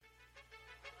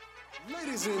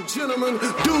Ladies and gentlemen,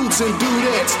 dudes and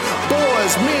dudettes,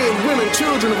 boys, men, women,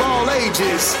 children of all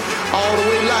ages, all the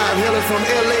way live, hailing from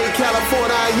LA,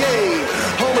 California, yay,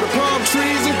 home of the palm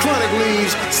trees and chronic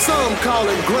leaves. Some call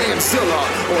him Grandzilla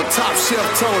or Top Chef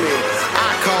Tony.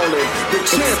 I call him the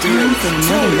champion,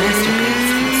 Tony.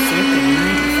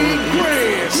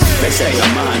 They say a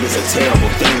mind is a terrible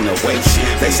thing to waste.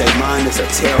 They say mine is a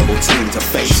terrible team to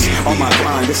face. On my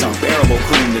grind, it's unbearable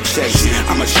cream to chase.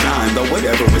 I'ma shine, though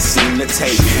whatever it seem to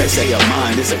take. They say a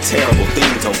mind is a terrible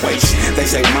thing to waste. They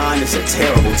say mine is a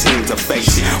terrible team to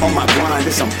face. On my grind,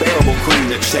 it's unbearable cream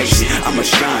to chase. I'ma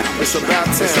shine, it's about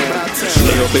time.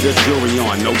 Little bit of jewelry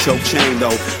on, no choke chain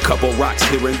though. Couple rocks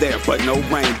here and there, but no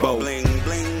rainbow.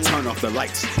 Turn off the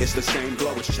lights, it's the same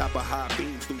glow as chopper high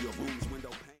beams through your room's window.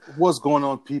 What's going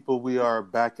on, people? We are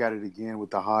back at it again with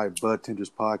the High Bud Tenders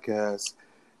podcast.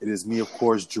 It is me, of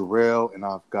course, Jarrell, and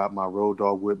I've got my road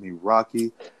dog with me,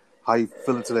 Rocky. How you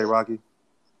feeling today, Rocky?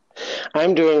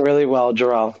 I'm doing really well,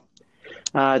 Jarrell.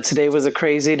 Today was a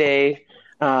crazy day,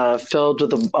 filled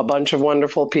with a bunch of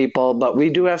wonderful people, but we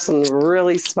do have some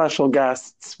really special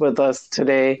guests with us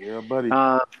today. Yeah, buddy.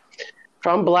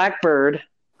 From Blackbird,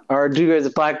 or do you guys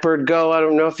Blackbird Go? I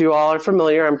don't know if you all are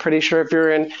familiar. I'm pretty sure if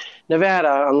you're in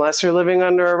Nevada, unless you're living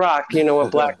under a rock, you know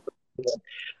what Blackbird is.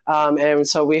 And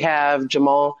so we have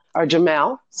Jamal and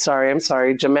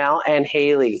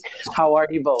Haleigh. How are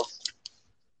you both?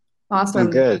 Awesome. I'm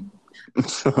good.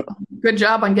 Good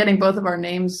job on getting both of our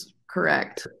names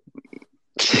correct.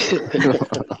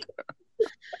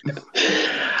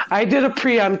 I did a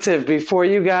preemptive before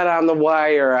you got on the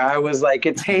wire. I was like,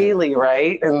 it's Haleigh,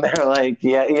 right? And they're like,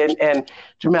 yeah. And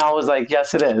Jamal was like,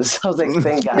 yes, it is. I was like,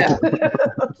 thank God.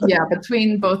 Yeah,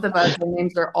 between both of us, the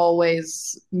names are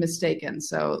always mistaken.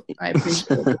 So I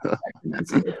appreciate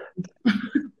that.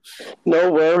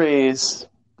 No worries.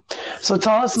 So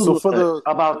tell us a little bit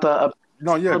about the.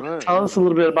 Tell us a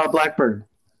little bit about Blackbird.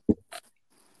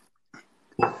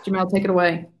 Jamal, take it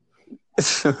away.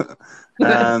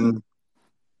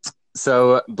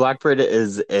 So Blackbird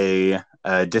is a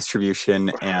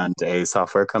distribution and a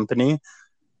software company.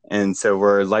 And so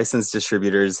we're licensed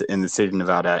distributors in the state of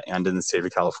Nevada and in the state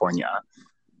of California.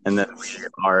 And then we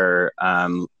are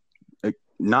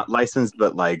not licensed,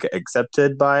 but like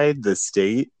accepted by the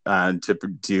state to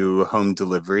do home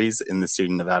deliveries in the state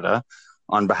of Nevada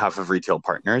on behalf of retail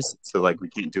partners. So like we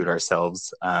can't do it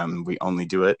ourselves. We only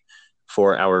do it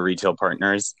for our retail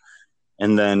partners.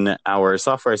 And then our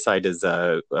software side is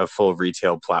a full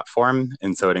retail platform.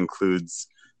 And so it includes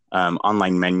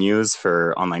online menus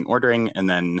for online ordering, and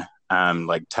then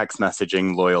like text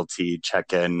messaging, loyalty,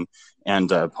 check-in, and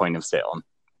point of sale.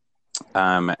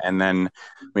 And then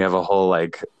we have a whole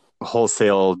like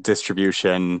wholesale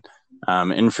distribution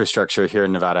infrastructure here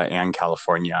in Nevada and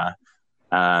California.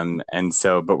 And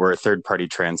so, but we're a third-party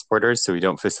transporter, so we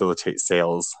don't facilitate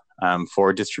sales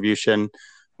for distribution.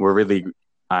 We're really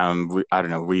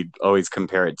we always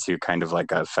compare it to kind of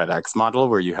like a FedEx model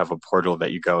where you have a portal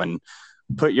that you go and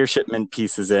put your shipment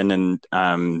pieces in, and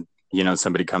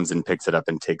somebody comes and picks it up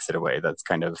and takes it away. That's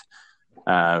kind of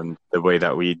the way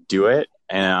that we do it.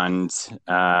 And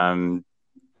that's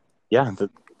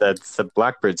the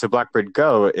Blackbird. So Blackbird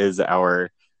Go is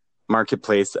our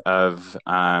marketplace of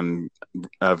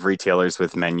retailers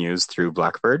with menus through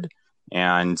Blackbird.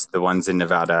 And the ones in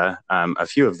Nevada, a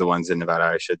few of the ones in Nevada,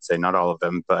 I should say, not all of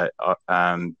them, but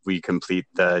we complete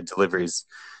the deliveries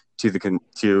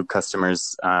to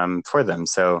customers for them.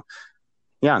 So,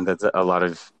 yeah, that's a lot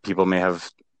of people may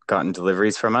have gotten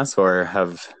deliveries from us or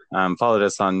have followed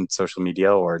us on social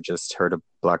media or just heard of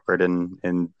Blackbird in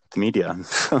the media.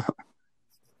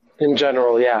 In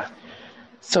general, yeah.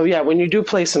 So, yeah, when you do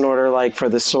place an order, like for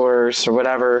the source or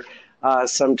whatever,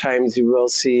 sometimes you will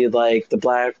see like the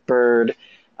Blackbird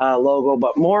logo,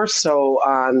 but more so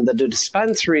on the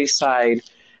dispensary side,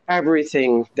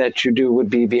 everything that you do would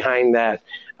be behind that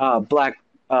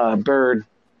Blackbird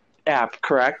app,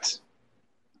 correct?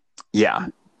 Yeah.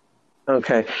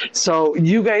 Okay. So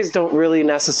you guys don't really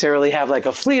necessarily have like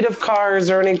a fleet of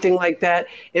cars or anything like that.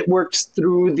 It works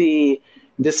through the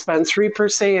dispensary per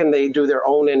se, and they do their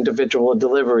own individual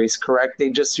deliveries, correct?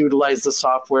 They just utilize the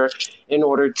software in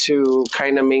order to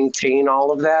kind of maintain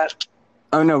all of that?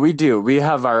 Oh, no, we do. We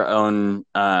have our own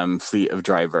fleet of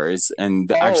drivers, and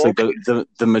the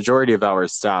majority of our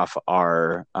staff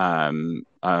are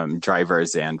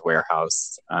drivers and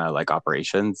warehouse like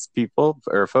operations people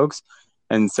or folks.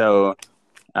 And so,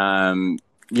 but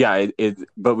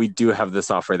we do have the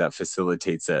software that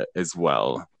facilitates it as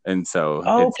well. And so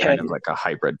it's kind of like a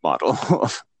hybrid model.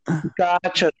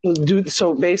 Gotcha.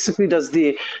 So basically, does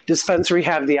the dispensary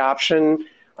have the option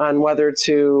on whether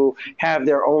to have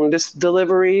their own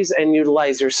deliveries and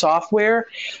utilize your software,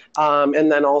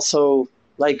 and then also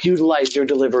like utilize your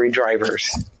delivery drivers.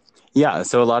 Yeah,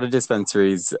 so a lot of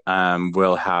dispensaries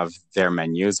will have their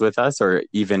menus with us, or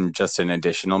even just an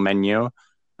additional menu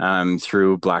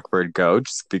through Blackbird Go,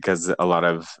 just because a lot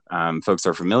of folks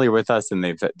are familiar with us and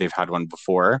they've had one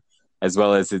before, as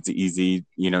well as it's easy,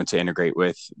 to integrate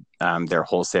with their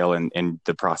wholesale and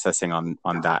the processing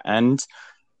on that end.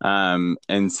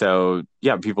 And so,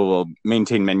 yeah, people will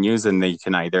maintain menus and they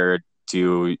can either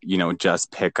do,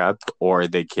 just pick up, or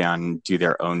they can do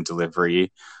their own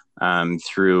delivery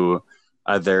through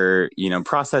other,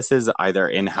 processes, either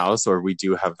in-house, or we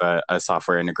do have a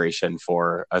software integration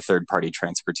for a third-party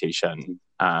transportation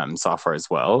software as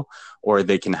well, or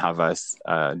they can have us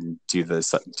do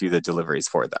the deliveries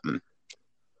for them.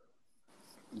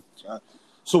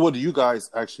 So what do you guys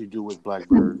actually do with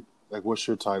Blackbird? Like, what's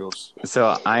your titles?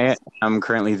 So I am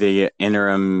currently the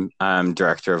interim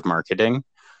director of marketing,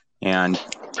 and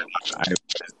I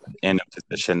was in a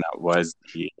position that was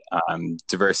the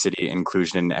diversity,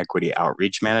 inclusion, and equity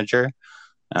outreach manager.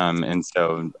 And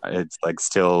so it's like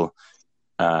still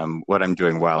what I'm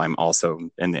doing while I'm also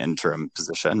in the interim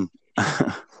position.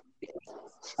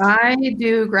 I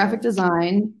do graphic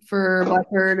design for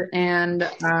Blackbird and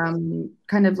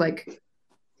kind of like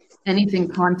anything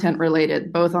content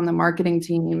related, both on the marketing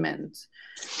team and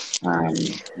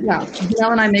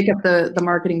Janelle and I make up the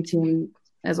marketing team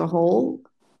as a whole.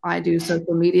 I do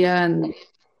social media and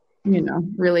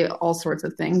really all sorts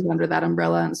of things under that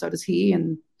umbrella, and so does he.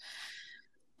 And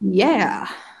yeah.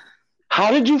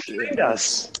 How did you find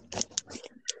us?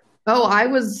 Oh,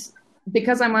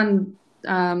 because I'm on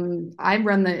I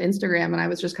run the Instagram, and I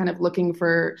was just kind of looking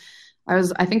for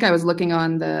I think I was looking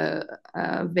on the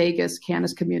Vegas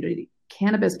cannabis community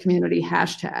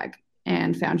hashtag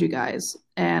and found you guys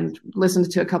and listened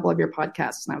to a couple of your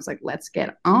podcasts, and I was like, let's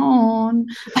get on.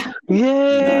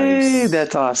 Yay! Nice.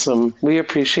 That's awesome. We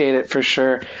appreciate it for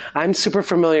sure. I'm super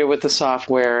familiar with the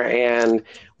software and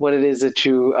what it is that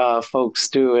you folks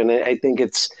do, and I think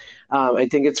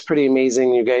it's pretty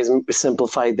amazing. You guys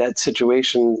simplified that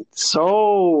situation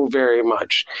so very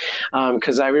much,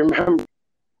 because I remember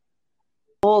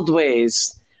old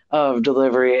ways of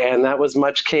delivery, and that was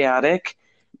much chaotic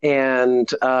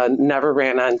and never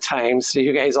ran on time. So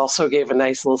you guys also gave a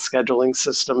nice little scheduling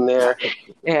system there,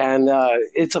 and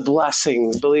it's a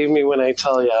blessing, believe me when I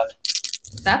tell you.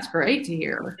 That's great to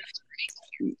hear.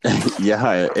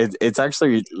 Yeah, it's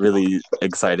actually really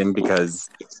exciting because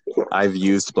I've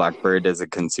used Blackbird as a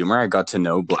consumer. I got to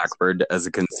know Blackbird as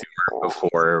a consumer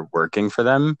before working for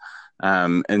them.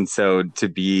 And so to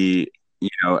be,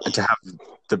 to have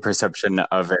the perception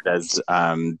of it as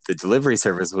the delivery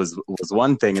service was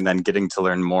one thing, and then getting to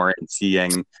learn more and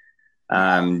seeing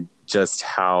just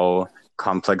how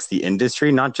complex the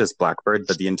industry, not just Blackbird,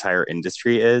 but the entire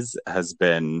industry has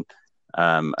been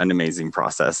an amazing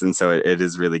process. And so it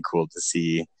is really cool to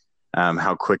see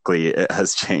how quickly it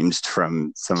has changed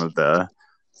from some of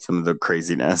the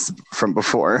craziness from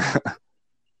before.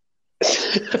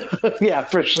 Yeah,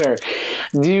 for sure.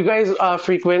 Do you guys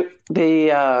frequent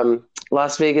the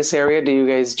Las Vegas area? Do you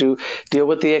guys deal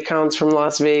with the accounts from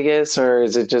Las Vegas, or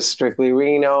is it just strictly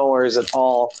Reno, or is it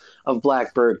all of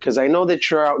Blackbird? Because I know that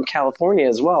you're out in California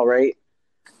as well, right?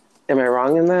 Am I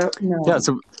wrong in that? No. Yeah.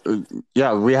 So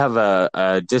we have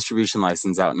a distribution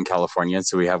license out in California.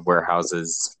 So we have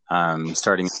warehouses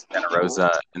starting in Santa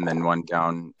Rosa, and then one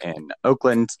down in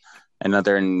Oakland,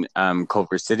 another in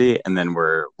Culver City, and then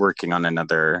we're working on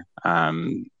another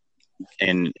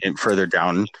in further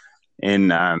down in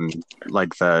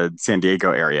like the San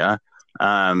Diego area.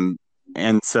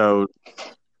 And so,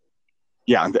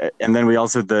 yeah, and then we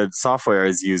also, the software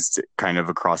is used kind of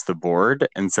across the board.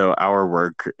 And so our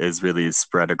work is really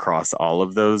spread across all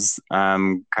of those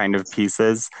kind of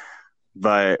pieces.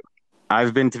 But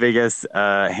I've been to Vegas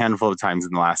a handful of times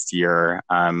in the last year,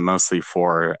 mostly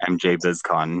for MJ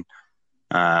BizCon.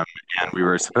 And we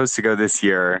were supposed to go this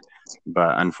year,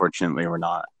 but unfortunately we're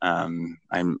not. I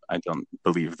don't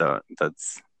believe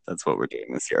that's what we're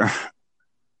doing this year.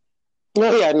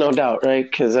 No, yeah, no doubt, right?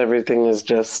 Because everything is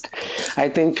just, I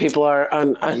think people are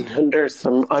under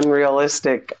some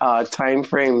unrealistic time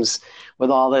frames with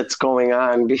all that's going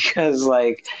on, because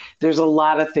like there's a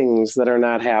lot of things that are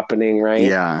not happening, right?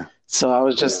 Yeah. So I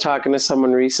was just talking to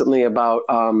someone recently about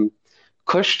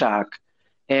Kushtalk.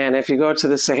 And if you go to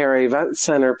the Sahara Event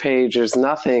Center page, there's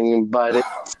nothing, but it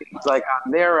seems like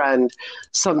on their end,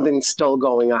 something's still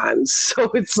going on. So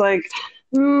it's like,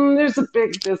 there's a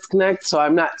big disconnect. So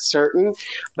I'm not certain,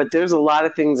 but there's a lot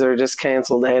of things that are just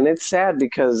canceled. And it's sad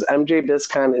because MJ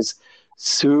BizCon is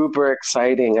Super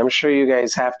exciting. I'm sure you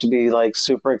guys have to be like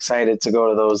super excited to go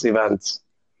to those events.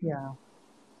 Yeah.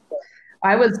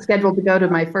 I was scheduled to go to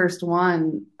my first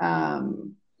one,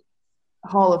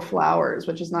 Hall of Flowers,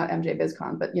 which is not MJ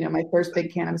BizCon, but my first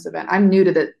big cannabis event. I'm new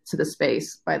to the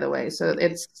space, by the way, so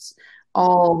it's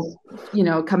all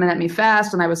coming at me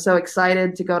fast, and I was so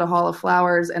excited to go to Hall of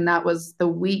Flowers, and that was the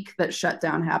week that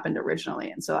shutdown happened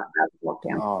originally, and so that's what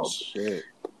canceled. Oh shit!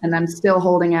 And I'm still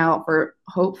holding out for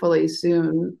hopefully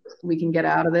soon we can get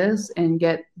out of this and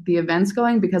get the events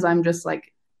going, because I'm just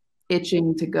like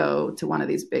itching to go to one of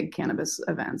these big cannabis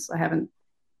events. I haven't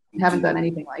done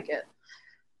anything like it.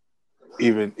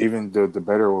 Even the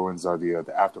better ones are the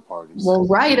after parties. Well,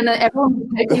 right, and then everyone was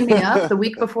picking me up the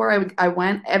week before I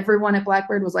went. Everyone at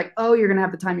Blackbird was like, "Oh, you're gonna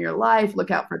have the time of your life.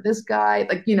 Look out for this guy!"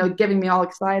 Like, getting me all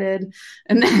excited,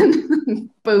 and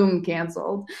then boom,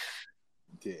 canceled.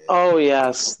 Yeah. Oh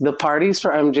yes, the parties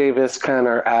for MJ BizCon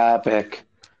are epic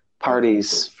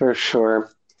parties for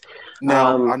sure.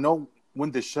 Now I know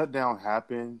when the shutdown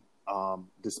happened,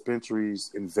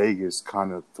 dispensaries in Vegas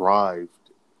kind of thrived.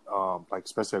 Like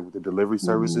especially with the delivery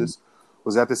services.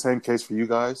 Was that the same case for you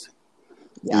guys?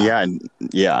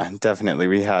 Yeah, definitely.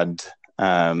 We had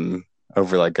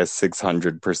over like a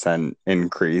 600%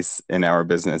 increase in our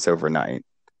business overnight.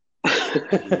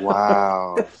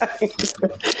 Wow.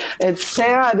 It's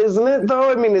sad, isn't it,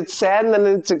 though? I mean, it's sad, and then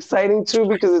it's exciting too,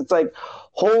 because it's like,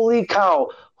 holy cow,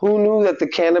 who knew that the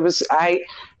cannabis, I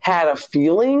had a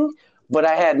feeling, but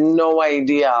I had no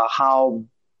idea how.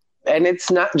 And it's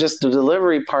not just the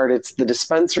delivery part, it's the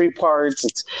dispensary parts,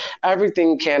 it's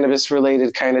everything cannabis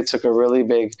related kind of took a really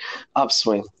big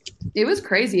upswing. It was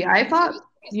crazy. I thought,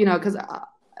 because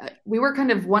we were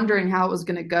kind of wondering how it was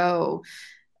going to go.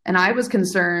 And I was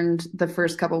concerned the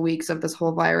first couple of weeks of this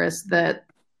whole virus that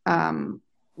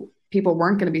people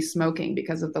weren't going to be smoking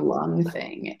because of the lung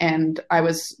thing. And I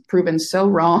was proven so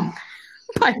wrong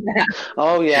by that.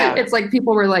 Oh, yeah. It's like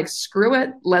people were like, screw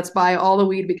it. Let's buy all the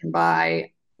weed we can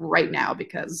buy right now,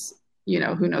 because who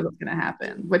knows what's going to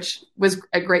happen, which was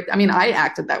a great, I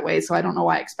acted that way, so I don't know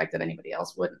why I expected anybody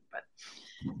else wouldn't, but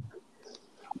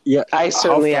yeah, I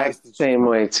certainly act the same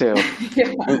way too.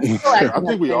 Yeah, I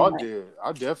think we all did.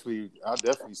 I definitely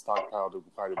stockpiled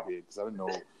quite a bit because I didn't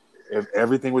know if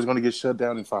everything was going to get shut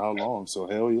down and for how long. So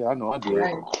hell yeah, I know I did.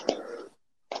 Right.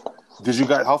 Did you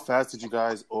guys? How fast did you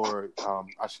guys? Or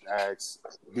I should ask,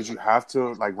 did you have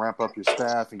to like ramp up your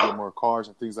staff and get more cars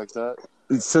and things like that?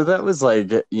 So that was like,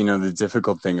 the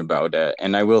difficult thing about it.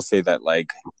 And I will say that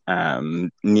like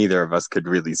neither of us could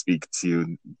really speak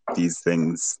to these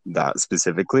things that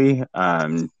specifically.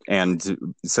 And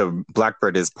so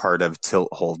Blackbird is part of Tilt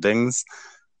Holdings,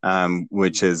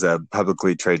 which is a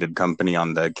publicly traded company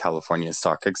on the California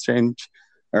Stock Exchange.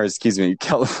 Or excuse me,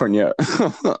 California,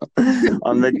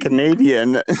 on the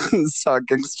Canadian Stock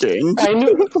Exchange. I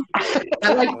knew.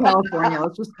 I like California.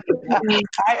 Let's just.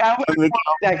 I would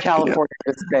that California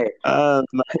state.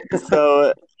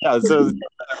 So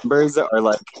numbers are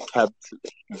like kept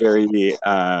very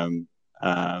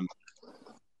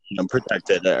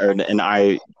protected, and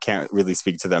I can't really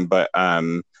speak to them, but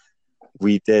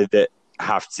we did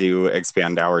have to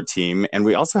expand our team, and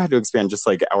we also had to expand just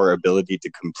like our ability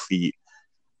to complete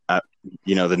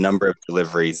the number of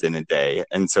deliveries in a day.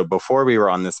 And so before we were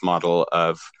on this model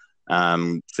of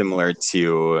similar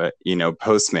to,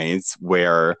 Postmates,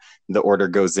 where the order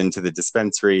goes into the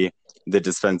dispensary,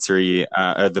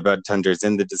 the bud tenders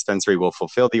in the dispensary will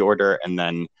fulfill the order, and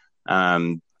then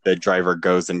the driver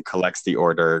goes and collects the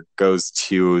order, goes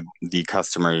to the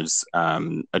customer's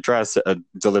address,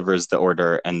 delivers the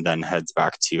order, and then heads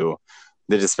back to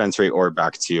the dispensary or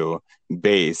back to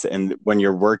base. And when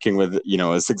you're working with, a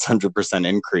 600%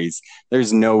 increase,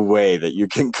 there's no way that you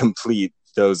can complete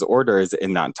those orders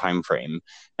in that time frame.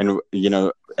 And,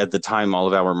 at the time, all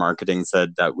of our marketing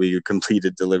said that we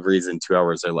completed deliveries in 2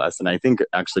 hours or less. And I think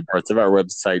actually parts of our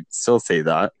website still say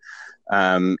that.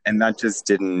 And that just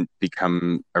didn't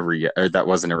become or that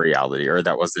wasn't a reality, or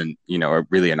that wasn't,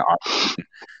 really an option.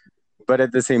 But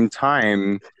at the same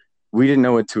time, we didn't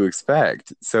know what to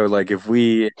expect. So like if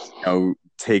we,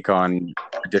 take on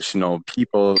additional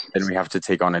people, then we have to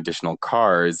take on additional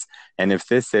cars. And if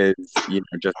this is,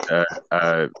 just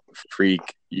a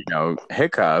freak,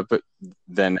 hiccup,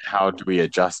 then how do we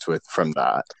adjust from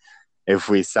that? If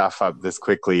we staff up this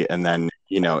quickly and then,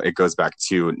 it goes back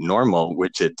to normal,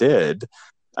 which it did,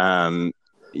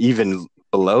 even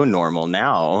below normal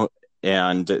now.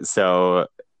 And so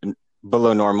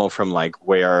below normal from like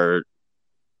where,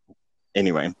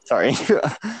 anyway, sorry.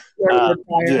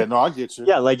 Yeah, no, I get you.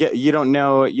 Yeah, like you don't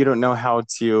know how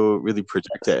to really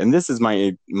project it. And this is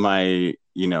my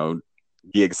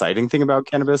the exciting thing about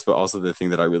cannabis, but also the thing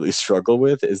that I really struggle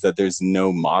with is that there's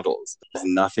no models. There's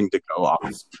nothing to go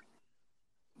off.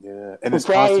 Yeah, and it's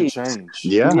constant change.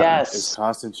 Yeah. Yes. It's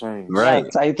constant change. Right.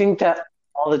 Yes, I think that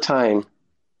all the time.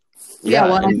 Yeah,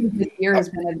 well, I think this year has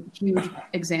been a huge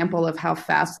example of how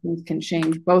fast things can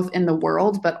change, both in the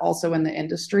world, but also in the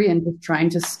industry, and just trying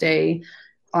to stay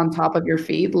on top of your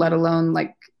feet, let alone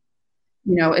like,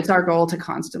 you know, it's our goal to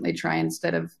constantly try,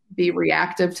 instead of be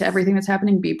reactive to everything that's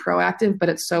happening, be proactive, but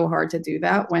it's so hard to do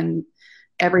that when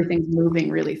everything's moving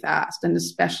really fast, and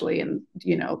especially in,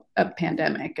 you know, a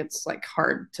pandemic, it's like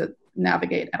hard to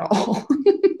navigate at all.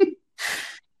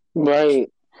 Right.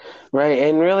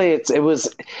 And really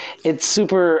it's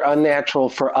super unnatural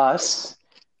for us,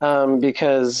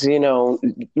 because, you know,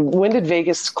 when did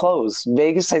Vegas close?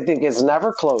 Vegas, I think, has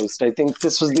never closed. I think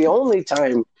this was the only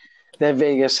time that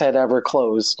Vegas had ever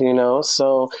closed, you know?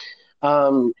 So,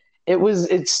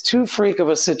 it's too freak of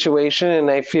a situation.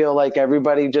 And I feel like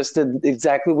everybody just did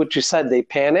exactly what you said. They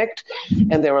panicked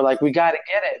and they were like, we got to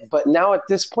get it. But now at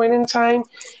this point in time,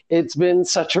 it's been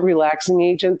such a relaxing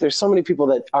agent. There's so many people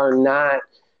that are not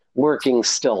working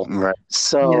still. Right.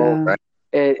 So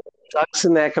it sucks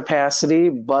in that capacity,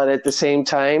 but at the same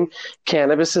time,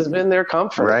 cannabis has been their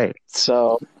comfort. Right.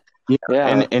 So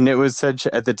yeah. And it was such,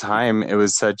 at the time, it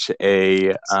was such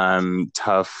a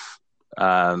tough,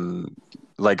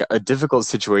 like a difficult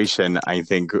situation, I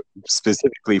think,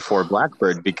 specifically for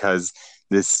Blackbird, because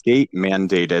the state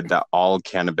mandated that all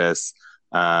cannabis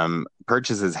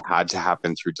purchases had to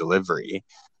happen through delivery.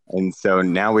 And so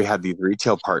now we had these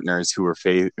retail partners who were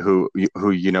who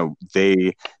you know,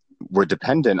 they were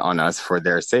dependent on us for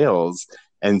their sales.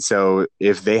 And so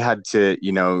if they had to,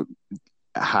 you know,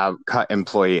 have cut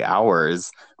employee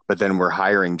hours, but then we're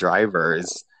hiring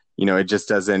drivers, you know, it just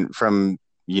doesn't, from,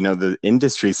 you know, the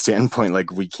industry standpoint,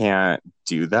 like we can't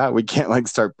do that. We can't like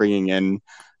start bringing in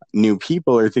new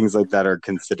people or things like that, or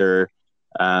consider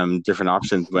different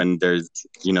options when there's,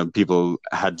 you know, people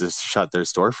had to shut their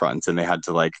storefronts and they had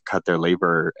to like cut their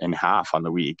labor in half on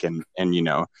the week. And, you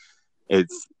know,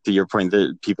 it's to your point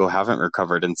that people haven't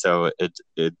recovered. And so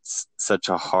it's such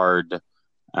a hard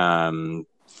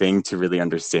thing to really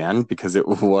understand, because it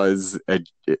was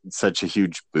such a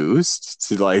huge boost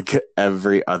to like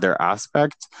every other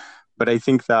aspect. But I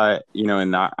think that, you know,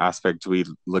 in that aspect, we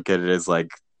look at it as like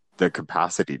the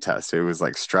capacity test. It was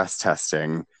like stress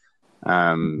testing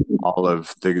all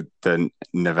of the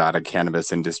Nevada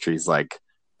cannabis industry's like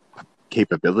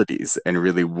capabilities, and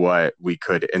really what we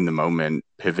could in the moment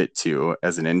pivot to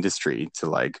as an industry to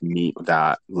like meet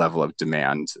that level of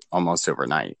demand almost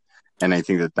overnight. And I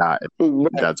think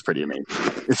that's pretty amazing.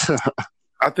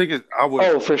 I think I would.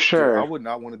 Oh, for sure. I would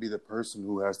not want to be the person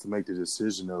who has to make the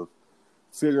decision of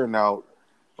figuring out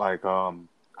like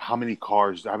how many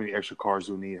extra cars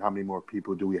do we need, how many more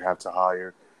people do we have to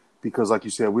hire, because like you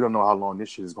said, we don't know how long this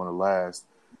shit is going to last.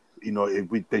 You know, if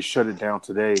they shut it down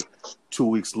today, 2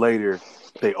 weeks later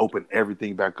they open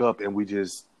everything back up, and we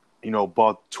just, you know,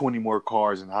 bought 20 more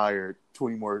cars and hired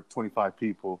 25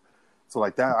 people. So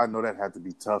like that, I know that had to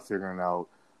be tough figuring out,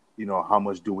 you know, how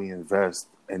much do we invest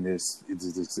in this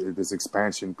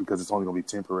expansion, because it's only going to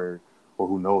be temporary, or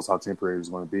who knows how temporary it's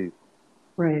going to be.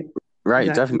 Right. Right.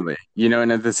 Exactly. Definitely. You know,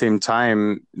 and at the same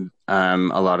time,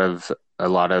 a lot of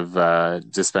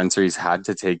dispensaries had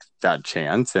to take that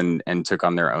chance and took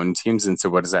on their own teams. And so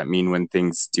what does that mean when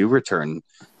things do return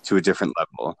to a different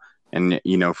level? And,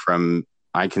 you know,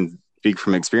 I can speak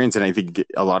from experience, and I think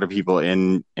a lot of people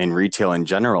in retail in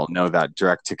general know that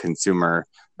direct to consumer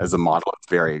as a model is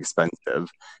very expensive.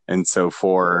 And so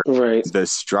for the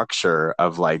structure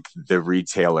of like the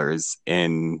retailers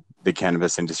in the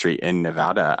cannabis industry in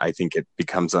Nevada, I think it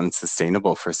becomes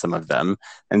unsustainable for some of them.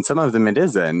 And some of them it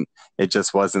isn't. It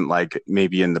just wasn't like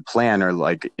maybe in the plan, or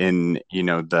like in, you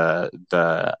know, the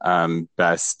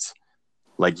best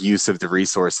like use of the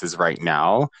resources right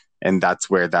now. And that's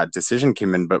where that decision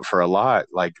came in. But for a lot,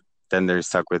 like then they're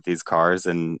stuck with these cars,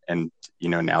 and you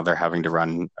know, now they're having to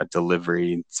run a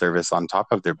delivery service on top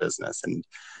of their business. And,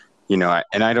 you know,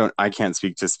 I can't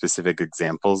speak to specific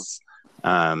examples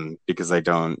because I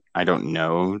don't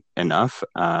know enough.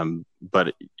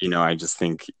 But, you know, I just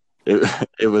think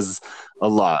it was a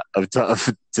lot of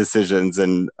tough decisions.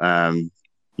 And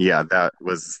yeah, that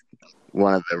was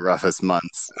one of the roughest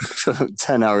months.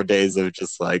 10-hour days of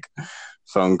just like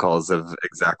phone calls of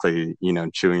exactly, you know,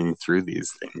 chewing through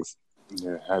these things.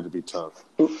 Yeah, it had to be tough.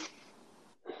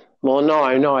 Well, no,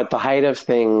 I know at the height of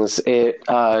things,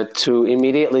 to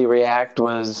immediately react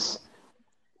was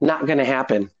not going to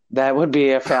happen. That would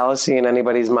be a fallacy in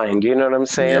anybody's mind. You know what I'm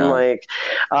saying? Yeah. Like,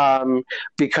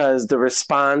 because the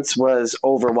response was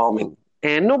overwhelming.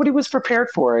 and nobody was prepared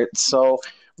for it. So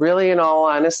really, in all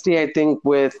honesty, I think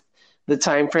with the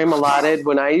time frame allotted,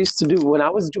 when I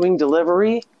was doing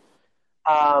delivery,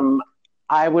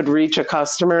 I would reach a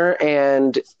customer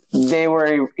and they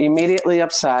were immediately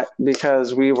upset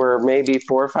because we were maybe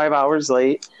 4 or 5 hours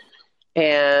late.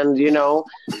 And, you have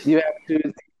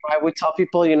to, I would tell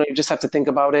people, you just have to think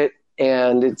about it.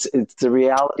 And it's the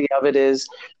reality of it is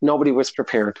nobody was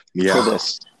prepared for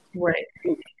this. Right.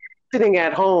 Sitting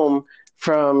at home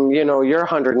from, your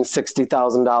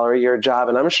 $160,000 a year job,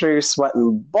 and I'm sure you're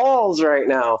sweating balls right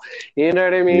now. You know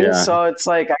what I mean? Yeah. So it's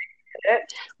like, I get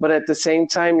it, but at the same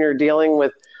time, you're dealing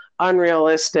with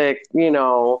unrealistic,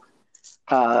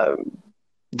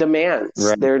 demands.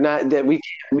 Right. They're not that we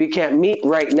can't meet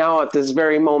right now at this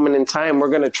very moment in time. We're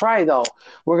going to try though.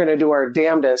 We're going to do our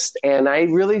damnedest. And I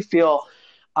really feel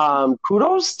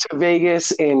kudos to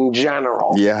Vegas in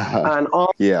general on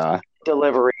all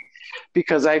delivery,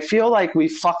 because I feel like we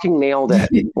fucking nailed it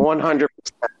 100%.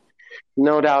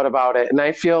 No doubt about it. And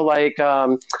I feel like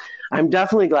I'm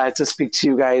definitely glad to speak to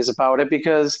you guys about it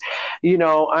because,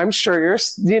 I'm sure you're,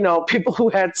 people who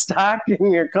had stock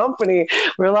in your company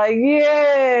were like,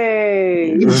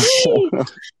 yay.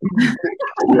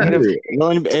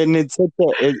 Well, and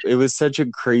it was such a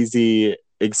crazy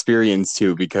experience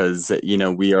too, because,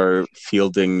 we are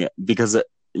fielding, because,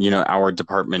 our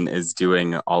department is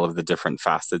doing all of the different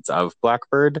facets of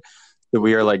Blackbird. So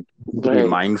we are like really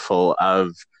mindful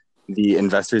of the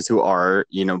investors who are,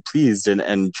 pleased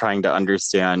and trying to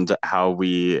understand how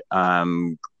we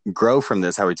grow from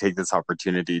this, how we take this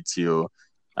opportunity to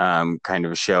kind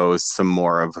of show some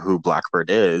more of who Blackbird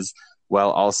is,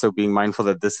 while also being mindful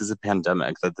that this is a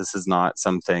pandemic, that this is not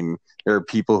something, there are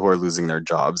people who are losing their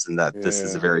jobs, and that this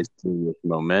is a very serious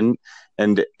moment.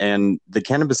 And the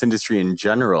cannabis industry in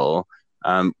general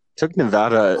took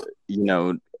Nevada,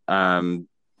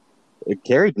 it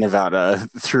carried Nevada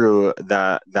through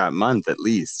that month at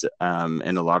least,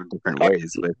 in a lot of different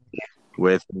ways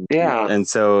and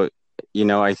so,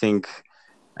 I think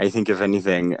if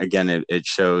anything, again, it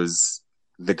shows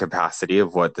the capacity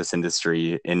of what this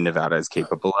industry in Nevada is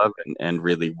capable of, and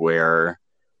really where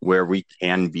we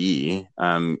can be,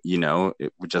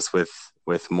 just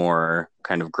with more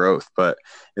kind of growth. But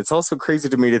it's also crazy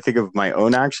to me to think of my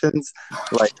own actions.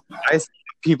 Like, I see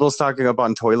people stocking up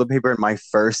on toilet paper, and my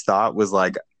first thought was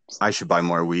like, I should buy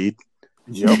more weed.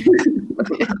 Yep.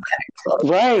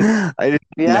 Right. I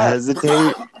didn't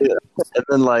hesitate. And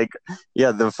then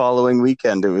the following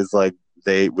weekend, it was like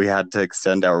we had to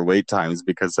extend our wait times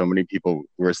because so many people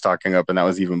were stocking up, and that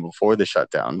was even before the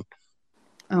shutdown.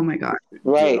 Oh my God.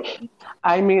 Right.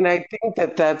 I mean, I think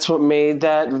that's what made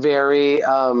that very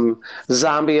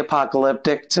zombie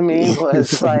apocalyptic to me,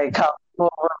 was like how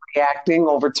people were reacting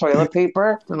over toilet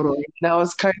paper. Totally. And I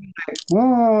was kind of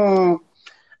like,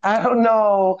 I don't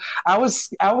know. I was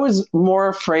more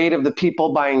afraid of the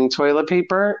people buying toilet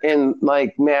paper in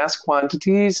like mass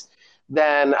quantities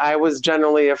than I was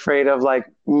generally afraid of like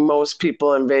most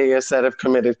people in Vegas that have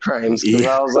committed crimes. Because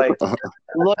I was like,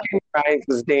 looking right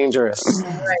is dangerous.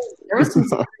 Right. There was some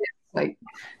serious, like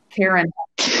Karen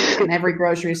in every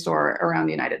grocery store around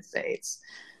the United States.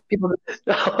 People beat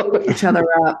each other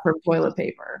up for toilet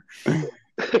paper.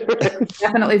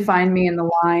 Definitely find me in the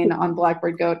line on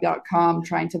blackbirdgo.com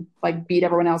trying to like beat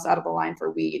everyone else out of the line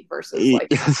for weed versus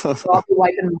like I'll be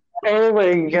wiping. Oh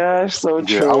my gosh, so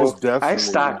true. I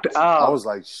stocked up. I was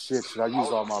like, shit, should I use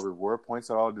all my reward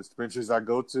points at all the dispensaries I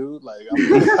go to? Like,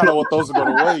 I don't know what those are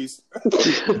going to waste.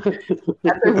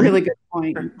 That's a really good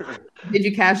point. Did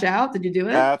you cash out? Did you do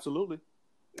it? Absolutely.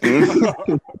 Took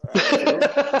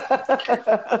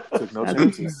no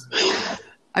chances.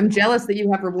 I'm jealous that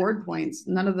you have reward points.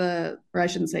 Or I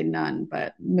shouldn't say none,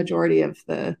 but majority of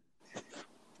the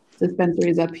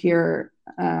dispensaries up here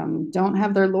don't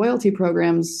have their loyalty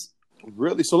programs.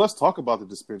 Really? So let's talk about the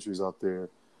dispensaries out there.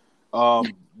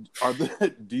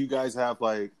 Do you guys have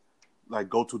like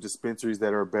go-to dispensaries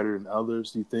that are better than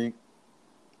others, do you think?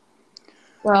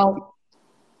 Well,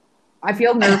 I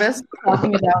feel nervous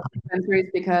talking about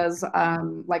dispensaries because,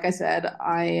 like I said,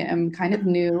 I am kind of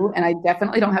new and I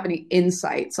definitely don't have any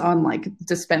insights on like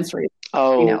dispensaries,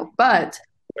 but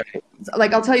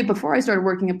like I'll tell you, before I started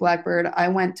working at Blackbird, I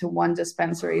went to one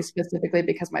dispensary specifically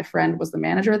because my friend was the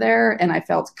manager there. And I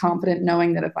felt confident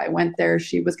knowing that if I went there,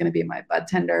 she was going to be my bud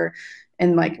tender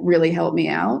and like really help me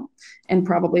out and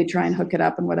probably try and hook it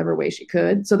up in whatever way she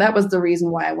could. So that was the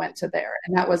reason why I went to there.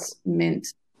 And that was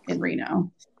Mint in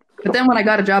Reno. But then when I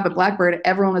got a job at Blackbird,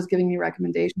 everyone was giving me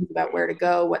recommendations about where to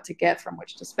go, what to get from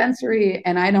which dispensary.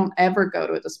 And I don't ever go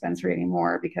to a dispensary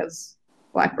anymore because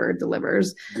Blackbird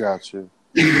delivers. Gotcha.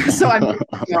 So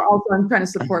I'm trying to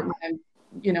support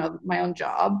my own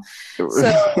job. So so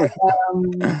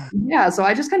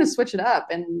I just kind of switch it up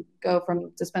and go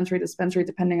from dispensary to dispensary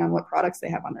depending on what products they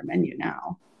have on their menu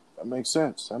now. That makes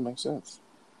sense.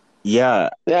 Yeah.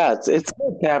 It's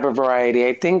good to have a variety.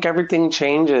 I think everything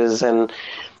changes, and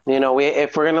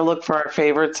if we're gonna look for our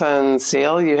favorites on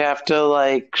sale, you have to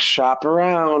like shop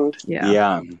around.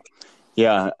 Yeah.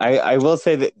 I will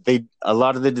say that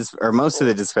most of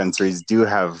the dispensaries do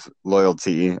have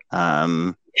loyalty,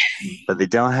 but they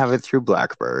don't have it through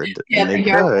Blackbird, and they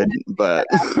could, but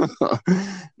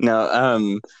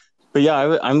no. But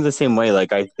yeah, I'm the same way.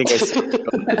 Like I think I started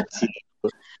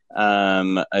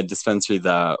a dispensary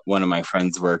that one of my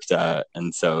friends worked at,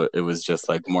 and so it was just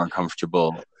like more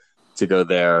comfortable to go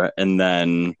there. And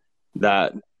then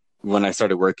that when I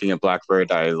started working at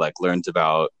Blackbird, I like learned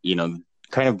about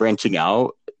kind of branching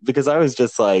out, because I was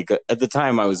just like, at the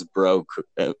time I was broke,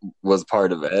 was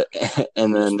part of it.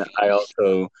 And then I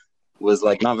also was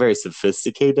like not very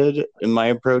sophisticated in my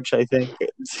approach, I think,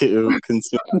 to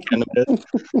consuming cannabis.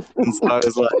 And so I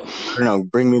was like, I don't know,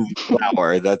 bring me the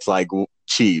flower that's like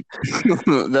cheap.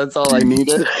 That's all I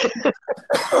needed.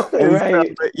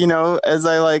 Right. So, as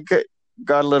I like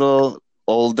got a little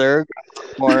older,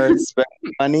 more spend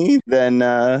money, then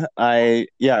I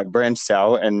branched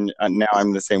out, and now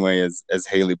I'm the same way as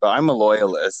Haleigh, but I'm a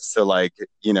loyalist, so like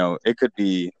it could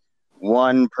be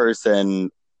one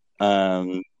person.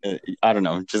 I don't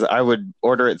know, just I would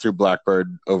order it through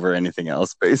Blackbird over anything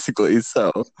else, basically.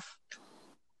 So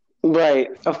right,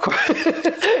 of course.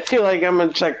 You're like, I'm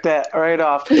gonna check that right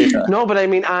off. No, but I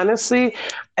mean, honestly,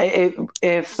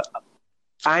 if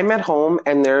I'm at home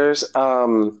and there's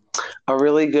a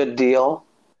really good deal,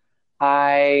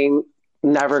 I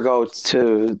never go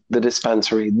to the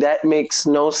dispensary. That makes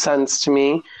no sense to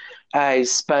me. I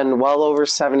spend well over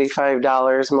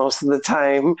 $75 most of the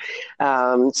time.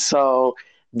 So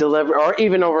deliver, or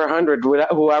even over 100,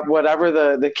 whatever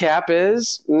the cap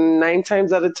is, 9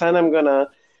 times out of 10, I'm going to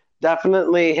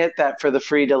definitely hit that for the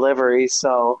free delivery.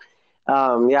 So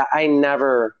I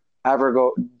never ever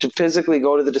go to physically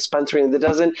go to the dispensary. That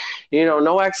doesn't,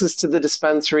 no access to the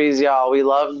dispensaries, y'all. We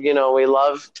love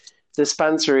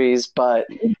dispensaries, but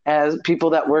as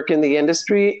people that work in the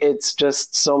industry, it's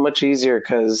just so much easier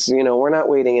because we're not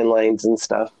waiting in lines and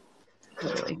stuff.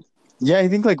 Yeah, I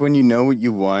think like when you know what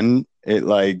you want,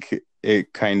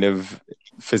 it kind of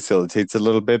facilitates a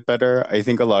little bit better. I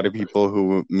think a lot of people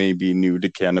who may be new to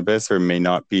cannabis or may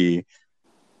not be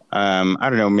I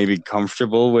don't know, maybe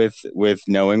comfortable with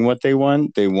knowing what they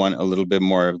want. They want a little bit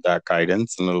more of that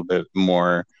guidance, a little bit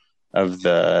more of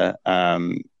the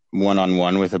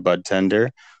one-on-one with a bud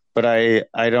tender. But I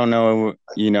don't know,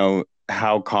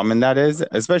 how common that is.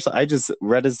 Especially, I just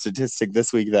read a statistic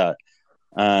this week that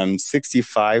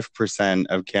 65%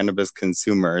 of cannabis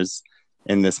consumers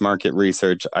in this market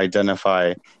research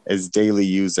identify as daily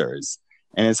users.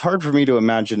 And it's hard for me to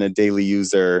imagine a daily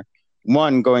user,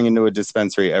 one, going into a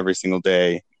dispensary every single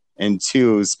day, and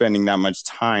two, spending that much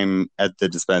time at the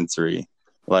dispensary.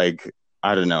 Like,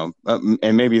 I don't know.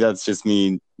 And maybe that's just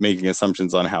me making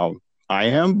assumptions on how I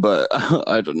am, but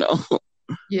I don't know.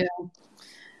 Yeah,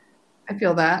 I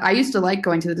feel that. I used to like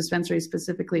going to the dispensary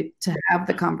specifically to have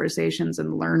the conversations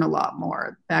and learn a lot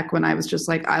more. Back when I was just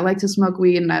like, I like to smoke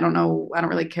weed and I don't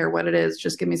really care what it is.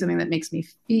 Just give me something that makes me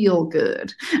feel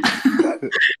good.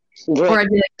 Or I'd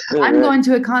be like, I'm going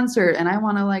to a concert and I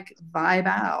want to like vibe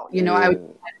out. I would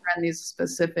run these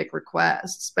specific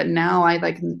requests, but now I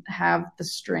like have the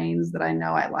strains that I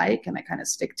know I like and I kind of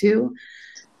stick to.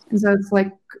 And so it's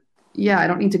like, yeah, I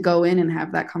don't need to go in and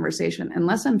have that conversation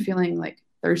unless I'm feeling like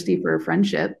thirsty for a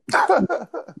friendship.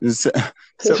 So,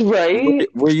 right?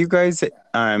 Were you guys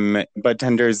bud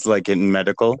tenders like in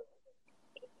medical?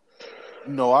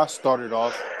 No, I started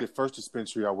off, the first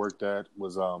dispensary I worked at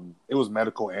was it was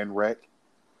medical and rec.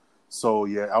 So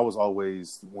yeah, I was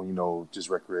always just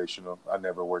recreational. I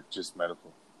never worked just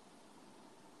medical.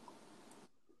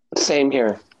 Same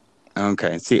here.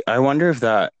 Okay. See, I wonder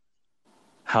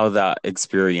how that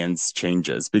experience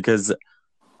changes, because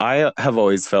I have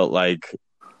always felt like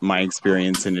my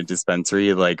experience in a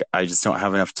dispensary, like I just don't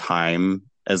have enough time,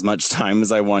 as much time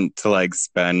as I want to like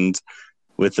spend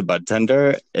with the bud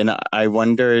tender. And I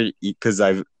wonder, because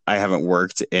I haven't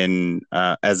worked in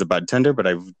as a bud tender, but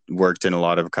I've worked in a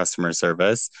lot of customer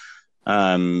service,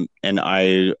 and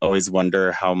I always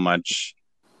wonder how much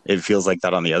it feels like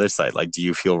that on the other side. Like, do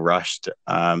you feel rushed,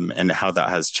 and how that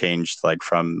has changed like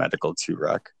from medical to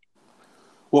rec?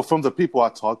 Well, from the people I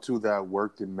talked to that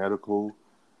worked in medical,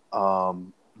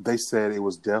 they said it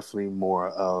was definitely more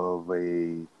of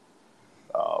a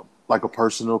like a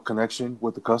personal connection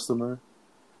with the customer,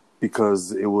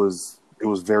 because it was it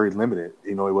was very limited.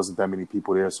 You know, it wasn't that many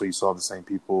people there, so you saw the same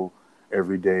people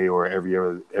every day or every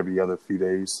other few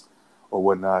days or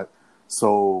whatnot.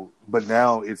 So, but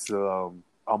now it's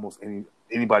almost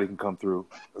anybody can come through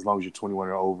as long as you're 21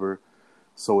 or over.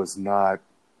 So it's not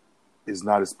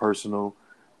as personal.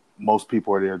 Most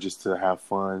people are there just to have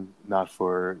fun, not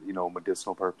for, you know,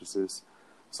 medicinal purposes.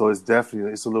 So it's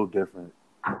a little different.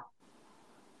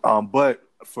 But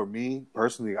for me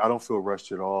personally, I don't feel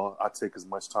rushed at all. I take as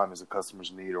much time as the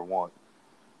customers need or want.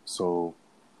 So,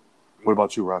 what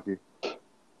about you, Rocky?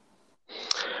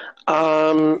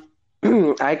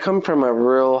 I come from a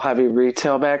real heavy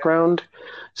retail background,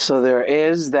 so there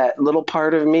is that little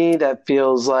part of me that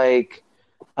feels like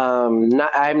I'm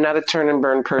not a turn and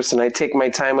burn person. I take my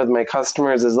time with my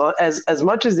customers as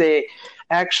much as they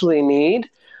actually need,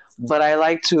 but I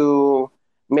like to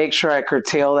make sure I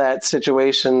curtail that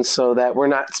situation so that we're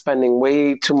not spending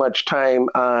way too much time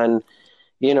on,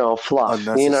 you know, fluff.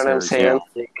 You know what I'm saying?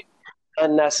 Yeah. Like,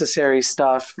 unnecessary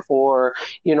stuff, or,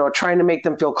 you know, trying to make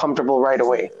them feel comfortable right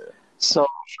away. So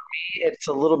for me, it's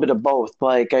a little bit of both.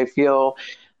 Like, I feel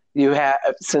you have,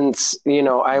 since, you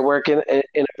know, I work in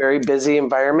a very busy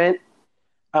environment,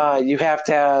 you have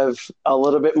to have a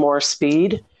little bit more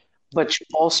speed, but you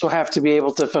also have to be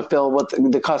able to fulfill what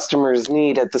the customers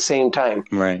need at the same time.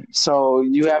 Right. So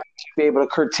you have to be able to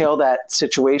curtail that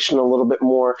situation a little bit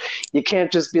more. You can't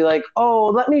just be like, oh,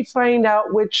 let me find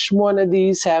out which one of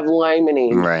these have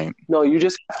limonene. Right. No, you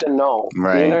just have to know.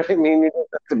 Right. You know what I mean? You just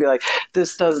have to be like,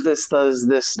 this does, this does,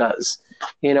 this does.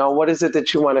 You know, what is it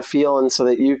that you want to feel? And so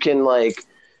that you can, like,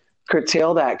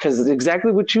 curtail that. Because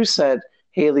exactly what you said,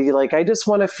 Haleigh, like, I just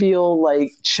want to feel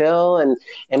like chill, and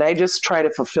I just try to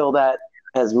fulfill that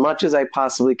as much as I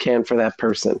possibly can for that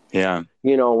person. Yeah.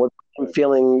 You know, when I'm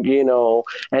feeling, you know,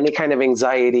 any kind of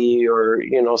anxiety or,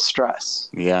 you know, stress.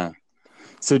 Yeah.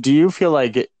 So do you feel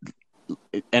like,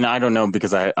 and I don't know,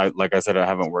 because I like I said, I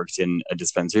haven't worked in a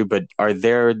dispensary, but are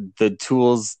there the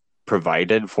tools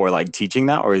provided for, like, teaching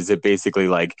that? Or is it basically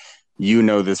like, you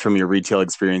know this from your retail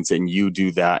experience and you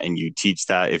do that and you teach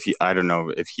that? If you, I don't know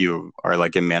if you are,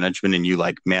 like, in management and you,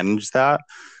 like, manage that,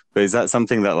 but is that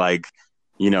something that, like,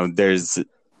 you know, there's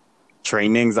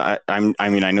trainings? I mean,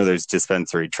 I know there's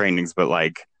dispensary trainings, but,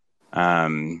 like, I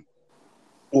don't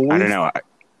know.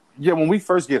 Yeah, when we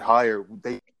first get hired,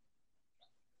 they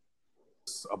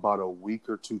about a week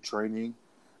or two training,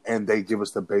 and they give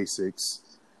us the basics.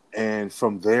 And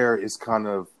from there, it's kind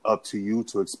of up to you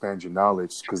to expand your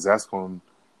knowledge, because that's going to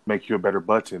make you a better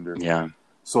bud tender. Yeah.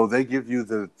 So they give you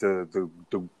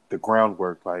the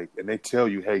groundwork, like, and they tell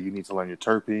you, hey, you need to learn your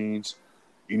terpenes,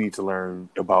 you need to learn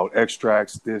about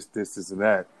extracts, this, and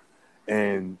that.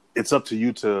 And it's up to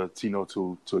you to you know,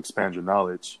 to expand your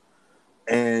knowledge.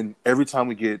 And every time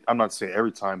we get, I'm not saying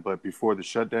every time, but before the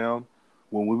shutdown,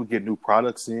 when we would get new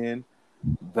products in,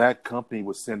 that company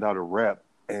would send out a rep,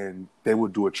 and they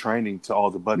would do a training to all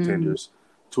the bud tenders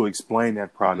to explain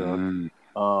that product.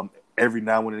 Every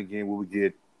now and again, we would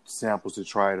get samples to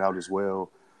try it out as well.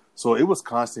 So it was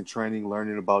constant training,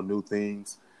 learning about new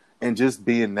things, and just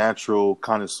being natural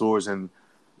connoisseurs and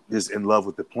just in love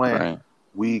with the plant. Right.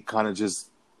 We kind of just,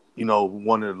 you know,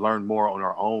 wanted to learn more on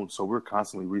our own. So we're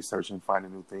constantly researching,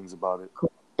 finding new things about it.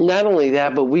 Not only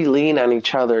that, but we lean on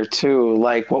each other too.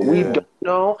 Like, what we don't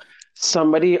know,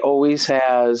 somebody always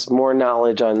has more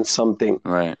knowledge on something.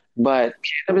 Right. But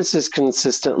cannabis is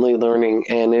consistently learning,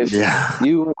 and if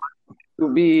you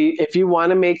want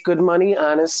to make good money,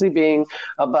 honestly, being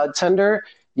a bud tender,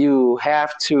 you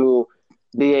have to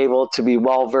be able to be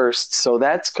well versed. So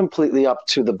that's completely up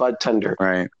to the bud tender.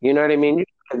 Right. You know what I mean?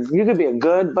 You could be a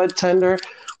good bud tender,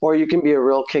 or you can be a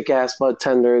real kick-ass bud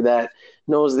tender that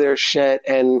knows their shit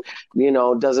and, you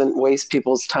know, doesn't waste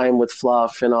people's time with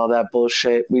fluff and all that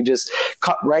bullshit. We just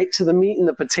cut right to the meat and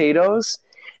the potatoes.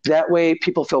 That way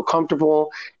people feel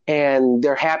comfortable and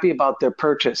they're happy about their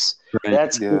purchase. Right.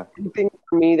 That's the thing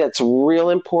for me that's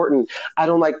real important. I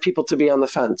don't like people to be on the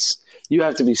fence. You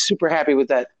have to be super happy with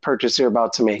that purchase you're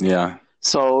about to make. Yeah.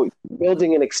 So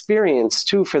building an experience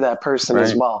too for that person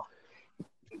as well.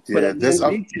 But I've been in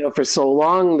retail for so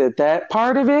long that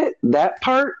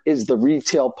part is the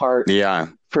retail part. Yeah.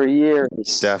 For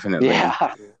years. Definitely.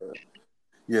 Yeah.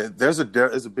 Yeah, there's a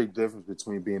big difference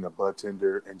between being a bud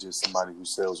tender and just somebody who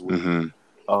sells weed.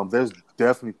 There's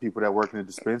definitely people that work in a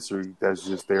dispensary that's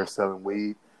just there selling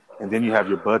weed, and then you have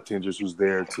your bud tenders who's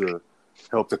there to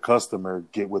help the customer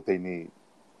get what they need.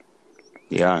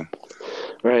 Yeah.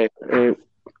 Right.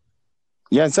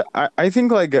 Yeah, so I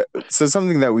think, like, so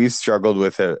something that we've struggled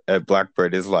with at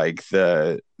Blackbird is, like,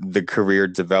 the career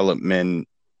development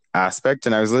aspect.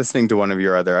 And I was listening to one of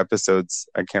your other episodes.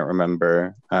 I can't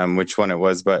remember which one it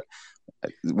was, but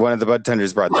one of the bud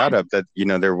tenders brought that up, that,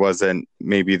 there wasn't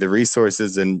maybe the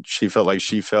resources, and she felt like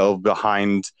she fell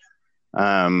behind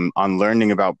on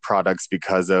learning about products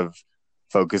because of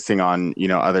focusing on,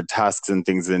 other tasks and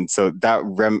things. And so that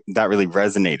really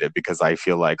resonated, because I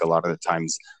feel like a lot of the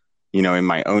times, in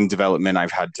my own development,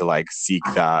 I've had to like seek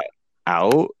that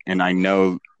out. And I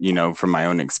know, from my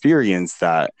own experience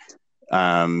that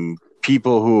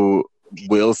people who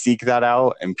will seek that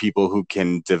out, and people who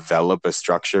can develop a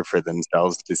structure for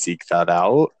themselves to seek that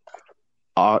out,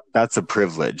 that's a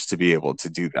privilege to be able to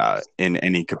do that in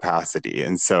any capacity.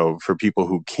 And so for people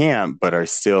who can't, but are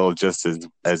still just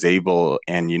as able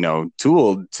and,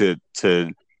 tooled to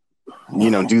do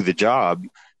the job,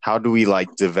 how do we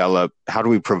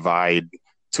provide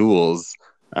tools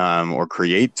or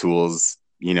create tools,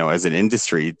 as an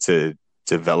industry to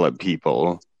develop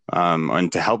people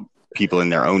and to help people in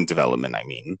their own development, I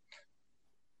mean?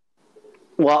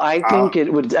 Well, I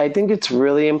think it's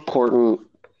really important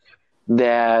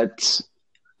that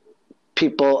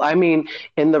people,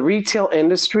 in the retail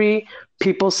industry,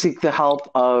 people seek the help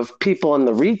of people in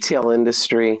the retail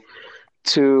industry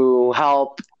to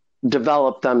help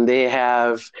develop them. They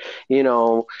have,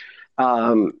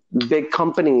 big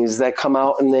companies that come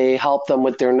out and they help them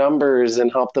with their numbers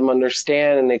and help them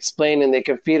understand and explain, and they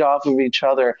can feed off of each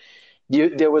other.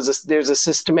 There's a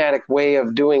systematic way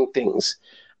of doing things.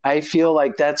 I feel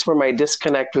like that's where my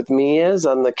disconnect with me is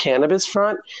on the cannabis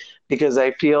front, because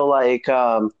I feel like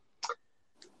the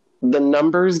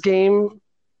numbers game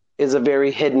is a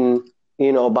very hidden,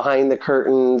 behind the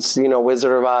curtains,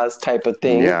 Wizard of Oz type of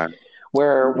thing. Yeah.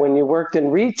 Where when you worked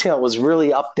in retail was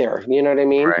really up there. You know what I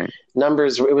mean? Right.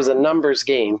 Numbers, it was a numbers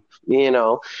game,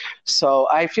 So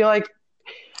I feel like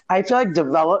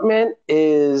development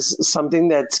is something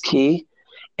that's key.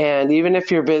 And even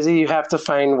if you're busy, you have to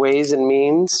find ways and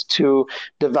means to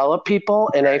develop people.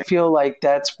 And I feel like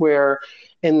that's where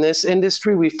in this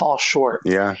industry we fall short.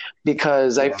 Yeah.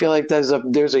 Because I feel like there's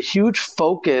a huge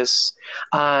focus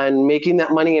on making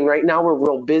that money. And right now we're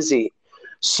real busy.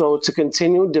 So to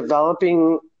continue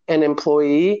developing an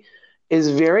employee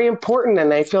is very important.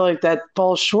 And I feel like that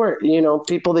falls short.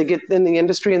 People, they get in the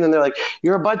industry and then they're like,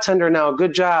 you're a bud tender now.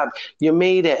 Good job. You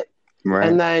made it. Right.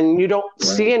 And then you don't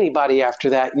see anybody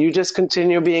after that. You just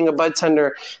continue being a bud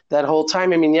tender that whole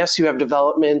time. Yes, you have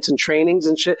development and trainings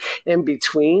and shit in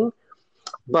between,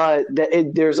 but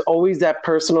there's always that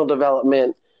personal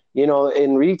development,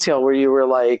 in retail where you were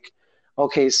like,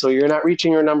 okay, so you're not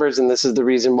reaching your numbers and this is the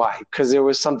reason why, because there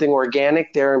was something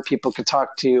organic there and people could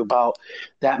talk to you about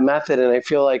that method. And I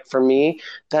feel like for me,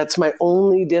 that's my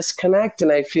only disconnect.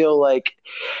 And I feel like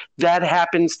that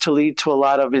happens to lead to a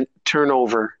lot of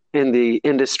turnover in the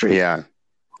industry. Yeah.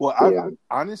 Well,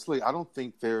 honestly, I don't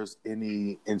think there's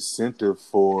any incentive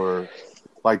for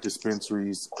like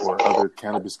dispensaries or other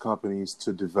cannabis companies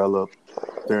to develop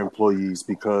their employees,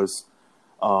 because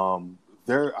I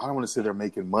don't want to say they're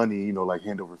making money, like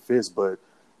hand over fist, but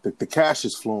the cash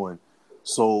is flowing.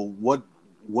 So what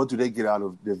do they get out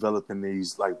of developing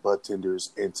these like bud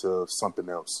tenders into something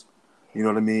else? You know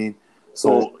what I mean?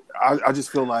 So I just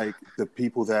feel like the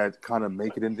people that kind of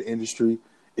make it in the industry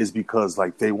is because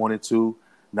like they wanted to,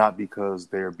 not because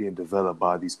they're being developed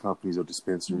by these companies or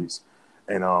dispensaries.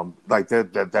 And like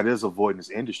that is avoiding this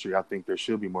industry. I think there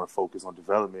should be more focus on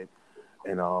development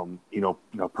and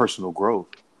personal growth.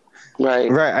 Right.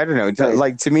 I don't know. Right.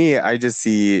 Like, to me, I just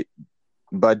see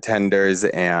bud tenders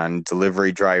and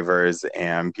delivery drivers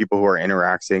and people who are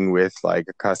interacting with like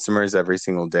customers every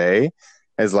single day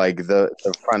as like the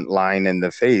front line and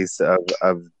the face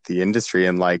of the industry.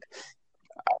 And like,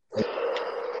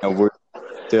 we're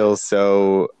still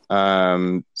so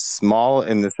small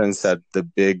in the sense that the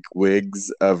big wigs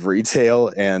of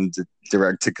retail and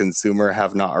direct to consumer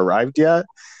have not arrived yet.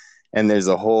 And there's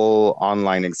a whole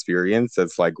online experience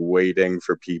that's like waiting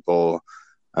for people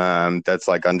that's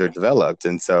like underdeveloped.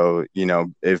 And so,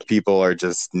 if people are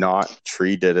just not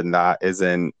treated and that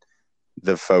isn't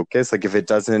the focus, like if it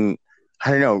doesn't,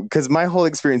 I don't know, because my whole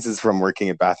experience is from working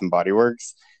at Bath and Body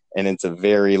Works, and it's a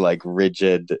very like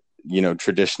rigid,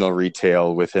 traditional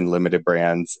retail within limited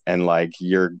brands. And like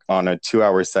you're on a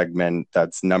 2-hour segment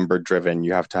that's number driven.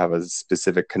 You have to have a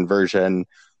specific conversion,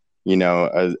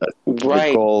 a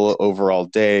goal overall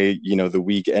day, the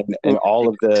week, and all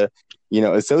of the,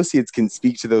 associates can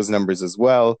speak to those numbers as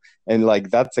well. And like,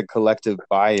 that's a collective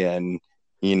buy-in,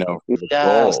 for the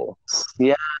goal.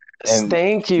 Yes. And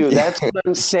thank you. That's what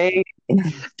I'm saying.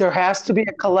 There has to be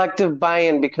a collective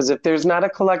buy-in, because if there's not a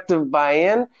collective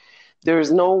buy-in,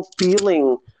 there's no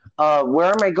feeling where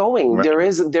am I going?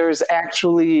 Right. There's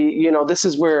actually, this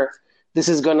is where this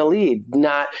is going to lead.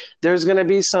 Not there's going to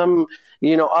be some,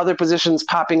 other positions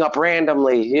popping up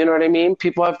randomly. You know what I mean?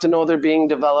 People have to know they're being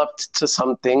developed to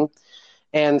something.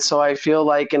 And so I feel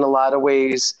like in a lot of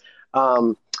ways,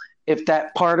 if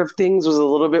that part of things was a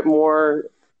little bit more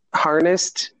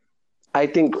harnessed, I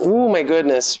think, oh my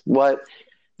goodness, what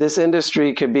this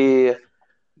industry could be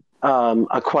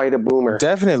quite a boomer.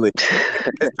 Definitely.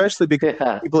 Especially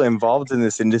because people involved in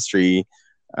this industry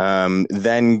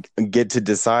then get to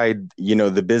decide,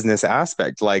 the business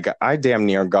aspect. Like, I damn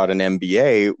near got an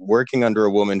MBA working under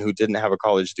a woman who didn't have a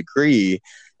college degree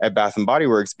at Bath and Body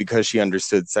Works because she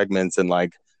understood segments and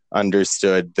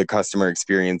understood the customer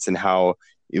experience and how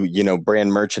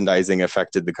brand merchandising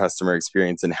affected the customer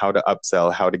experience and how to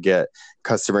upsell, how to get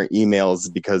customer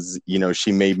emails, because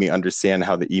she made me understand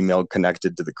how the email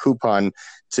connected to the coupon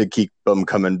to keep them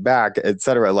coming back,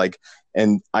 etc.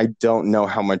 And I don't know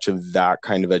how much of that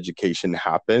kind of education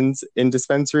happens in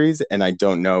dispensaries. And I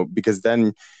don't know, because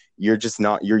then you're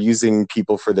using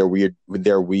people for their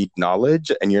weed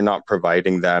knowledge, and you're not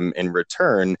providing them in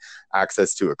return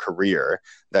access to a career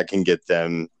that can get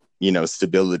them,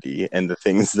 stability and the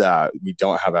things that we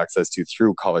don't have access to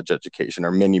through college education,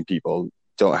 or many people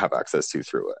don't have access to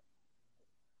through it.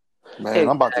 Man, exactly. I'm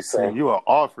about to say you are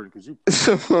offering because you.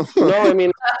 No, I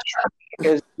mean,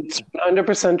 it's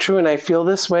 100% true, and I feel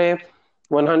this way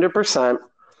 100%.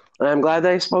 And I'm glad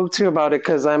that I spoke to you about it,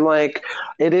 because I'm like,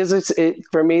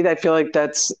 for me, I feel like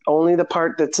that's only the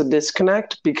part that's a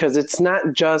disconnect, because it's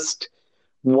not just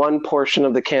one portion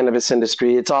of the cannabis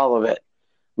industry, it's all of it.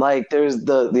 Like, there's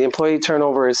the employee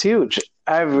turnover is huge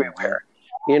everywhere.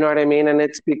 You know what I mean? And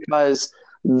it's because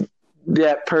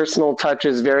that personal touch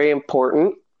is very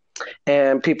important.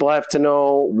 And people have to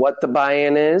know what the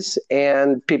buy-in is,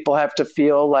 and people have to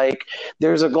feel like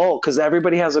there's a goal, because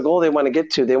everybody has a goal they want to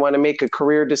get to. They want to make a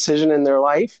career decision in their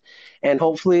life, and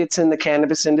hopefully it's in the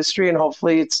cannabis industry, and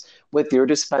hopefully it's with your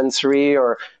dispensary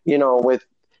or, with,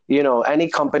 any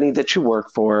company that you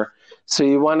work for. So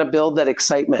you want to build that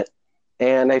excitement.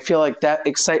 And I feel like that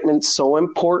excitement's so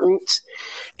important.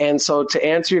 And so to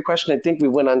answer your question, I think we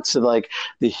went on to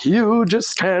the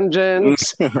hugest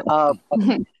tangents.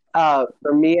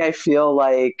 For me, I feel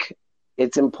like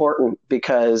it's important,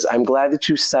 because I'm glad that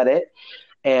you said it.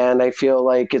 And I feel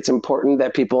like it's important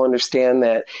that people understand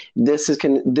that this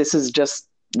is just,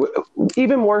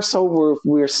 even more so,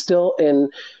 we're still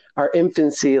in our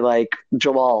infancy, like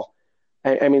Jamal.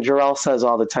 I mean, Jarrell says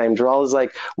all the time, Jarrell is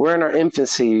like, we're in our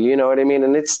infancy, you know what I mean?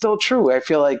 And it's still true. I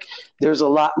feel like there's a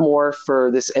lot more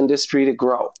for this industry to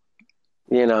grow,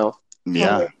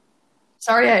 Yeah.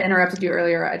 Sorry I interrupted you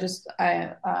earlier.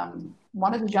 I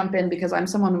wanted to jump in because I'm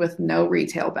someone with no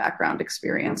retail background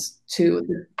experience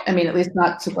at least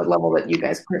not to the level that you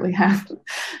guys currently have.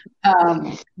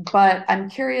 But I'm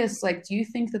curious, do you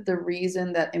think that the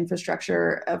reason that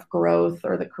infrastructure of growth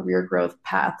or the career growth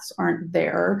paths aren't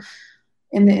there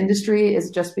in the industry is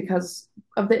just because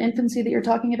of the infancy that you're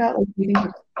talking about? Do you think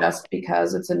it's just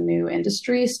because it's a new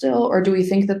industry still? Or do we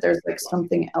think that there's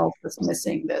something else that's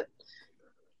missing that,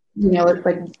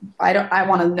 it's I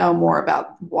want to know more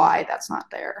about why that's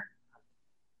not there.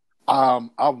 I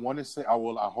want to say,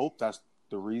 I hope that's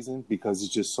the reason, because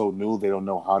it's just so new. They don't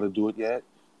know how to do it yet.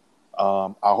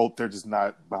 I hope they're just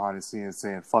not behind the scenes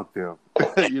saying, fuck them,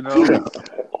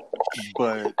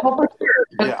 But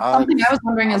something I was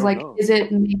wondering is is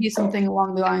it maybe something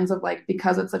along the lines of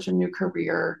because it's such a new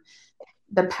career,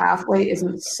 the pathway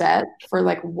isn't set for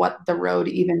what the road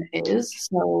even is?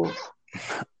 So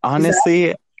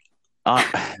honestly,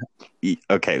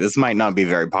 okay, this might not be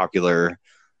very popular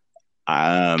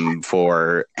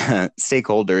for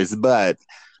stakeholders, but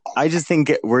I just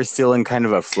think we're still in kind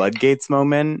of a floodgates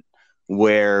moment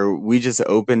where we just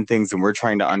open things and we're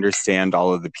trying to understand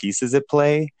all of the pieces at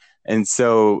play. And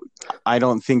so I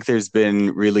don't think there's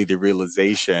been really the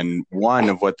realization, one,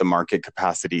 of what the market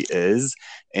capacity is,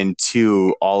 and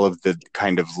two, all of the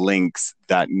kind of links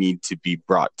that need to be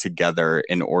brought together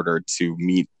in order to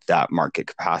meet that market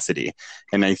capacity.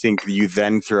 And I think you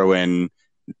then throw in,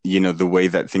 the way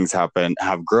that things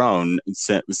have grown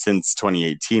since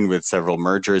 2018 with several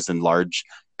mergers and large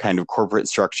kind of corporate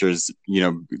structures,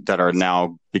 that are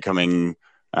now becoming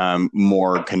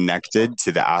more connected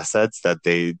to the assets that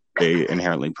they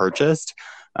inherently purchased.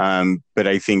 But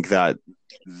I think that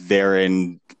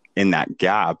therein in that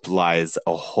gap lies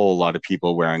a whole lot of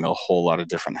people wearing a whole lot of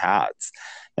different hats.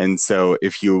 And so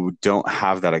if you don't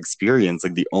have that experience,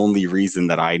 the only reason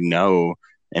that I know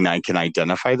and I can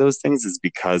identify those things is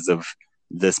because of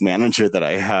this manager that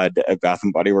I had at Bath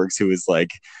and Body Works, who was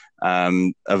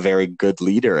a very good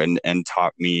leader and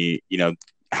taught me,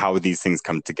 how these things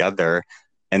come together.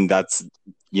 And that's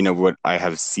what I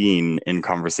have seen in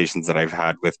conversations that I've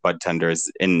had with bud tenders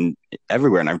in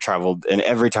everywhere, and I've traveled, and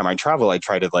every time I travel, I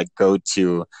try to like go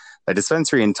to a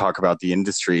dispensary and talk about the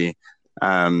industry.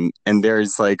 And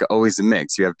there's like always a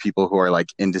mix. You have people who are like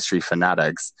industry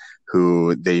fanatics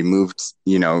who they moved,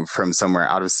 from somewhere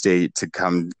out of state to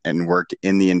come and work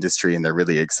in the industry, and they're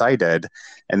really excited.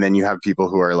 And then you have people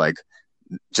who are like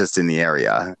just in the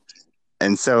area.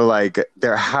 And so like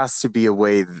there has to be a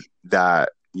way that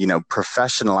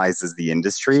professionalizes the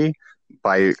industry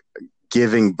by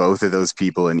giving both of those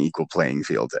people an equal playing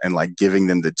field and like giving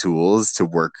them the tools to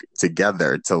work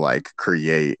together to like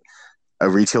create a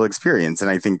retail experience. And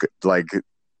I think like,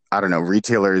 I don't know,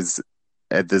 retailers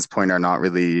at this point are not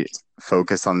really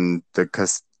focused on the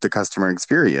customer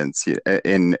experience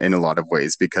in a lot of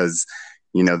ways, because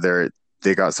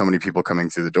they got so many people coming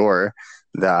through the door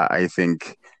that I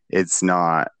think it's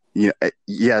not,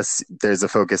 yes, there's a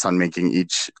focus on making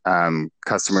each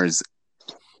customer's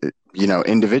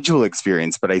individual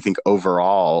experience, but I think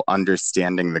overall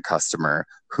understanding the customer,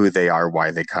 who they are,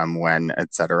 why they come, when,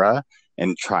 etc.,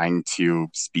 and trying to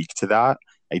speak to that,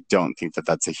 I don't think that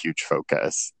that's a huge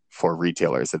focus for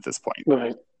retailers at this point.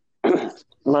 Right.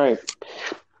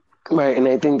 And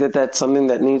I think that that's something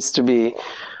that needs to be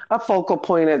a focal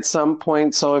point at some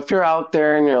point. So if you're out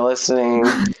there and you're listening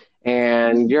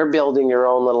and you're building your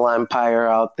own little empire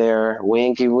out there,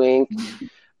 winky wink,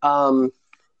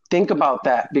 think about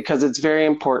that, because it's very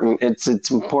important. It's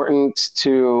important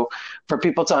for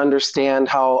people to understand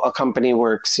how a company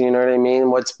works. You know what I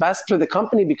mean? What's best for the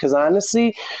company, because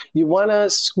honestly, you want to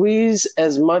squeeze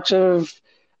as much of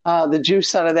the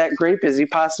juice out of that grape as you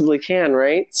possibly can,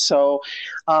 right? So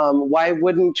why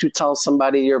wouldn't you tell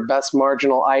somebody your best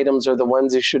marginal items are the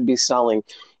ones you should be selling?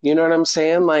 You know what I'm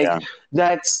saying? Like,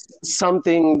 that's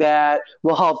something that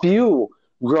will help you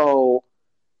grow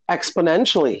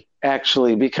exponentially,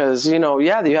 actually, because, you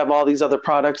have all these other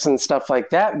products and stuff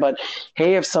like that. But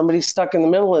hey, if somebody's stuck in the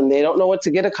middle and they don't know what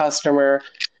to get a customer,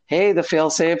 hey, the fail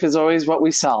safe is always what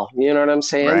we sell. You know what I'm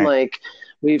saying? Right. Like,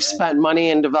 we've spent money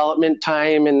and development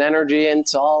time and energy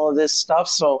into all of this stuff.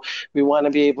 So we want to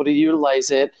be able to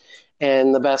utilize it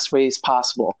in the best ways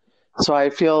possible. So I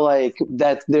feel like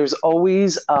that there's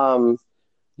always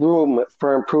room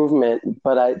for improvement.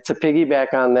 But to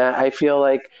piggyback on that, I feel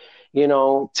like,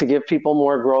 to give people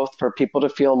more growth, for people to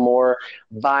feel more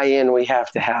buy-in, we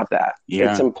have to have that.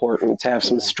 Yeah. It's important to have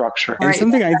some structure. And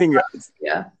something I think,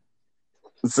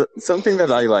 something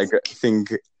that I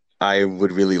think I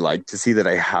would really like to see that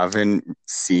I haven't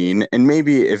seen, and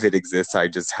maybe if it exists, I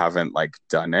just haven't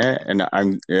done it. And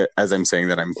as I'm saying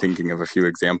that, I'm thinking of a few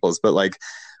examples, but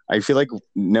I feel like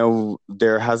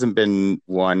there hasn't been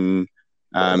one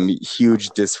huge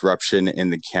disruption in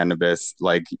the cannabis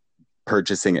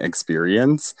purchasing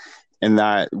experience, and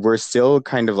that we're still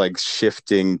kind of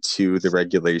shifting to the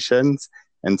regulations.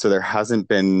 And so there hasn't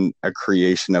been a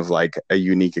creation of a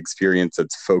unique experience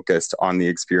that's focused on the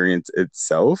experience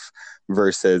itself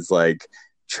versus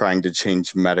trying to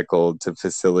change medical to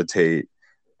facilitate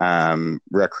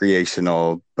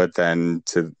recreational, but then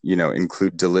to,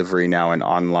 include delivery now and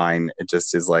online. It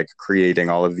just is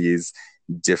creating all of these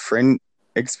different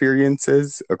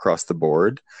experiences across the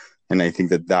board. And I think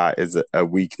that is a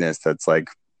weakness that's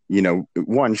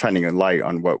one, shining a light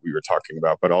on what we were talking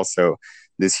about, but also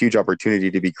this huge opportunity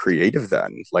to be creative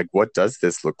then. What does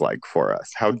this look like for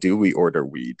us? How do we order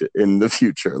weed in the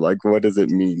future? What does it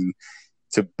mean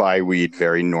to buy weed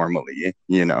very normally,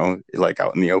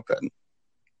 out in the open?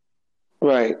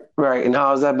 Right. And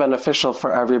how is that beneficial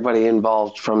for everybody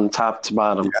involved from top to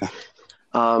bottom?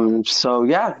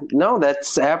 Yeah.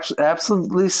 That's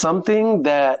absolutely something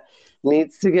that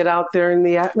needs to get out there in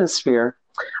the atmosphere.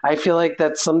 I feel like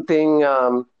that's something,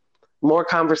 more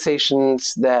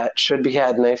conversations that should be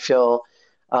had. And I feel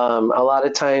a lot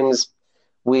of times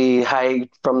we hide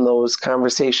from those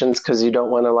conversations because you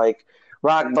don't want to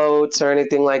rock boats or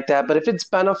anything like that. But if it's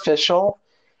beneficial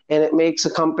and it makes a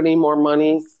company more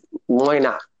money, why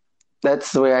not?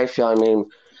 That's the way I feel. I mean,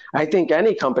 I think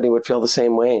any company would feel the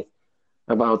same way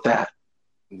about that.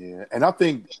 Yeah, and I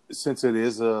think since it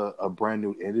is a brand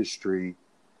new industry,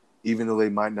 even though they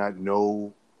might not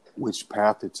know which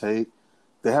path to take,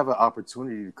 they have an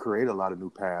opportunity to create a lot of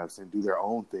new paths and do their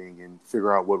own thing and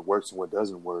figure out what works and what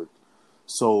doesn't work.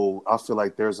 So I feel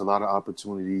like there's a lot of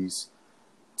opportunities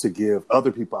to give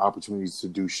other people opportunities to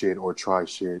do shit or try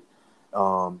shit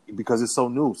because it's so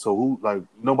new. So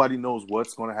nobody knows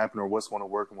what's going to happen or what's going to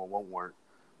work and what won't work.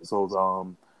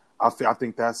 So I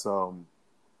think that's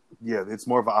it's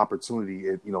more of an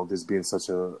opportunity. This being such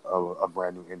a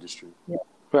brand new industry.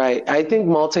 Right. I think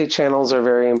multi-channels are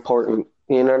very important.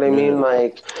 You know what I mean?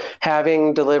 Like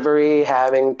having delivery,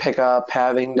 having pickup,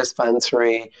 having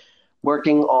dispensary,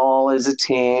 working all as a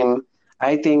team.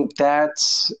 I think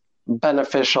that's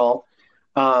beneficial.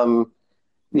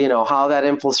 You know, how that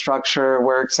infrastructure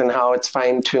works and how it's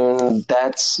fine tuned,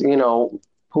 that's, you know,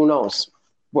 who knows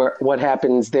what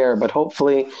happens there. But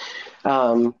hopefully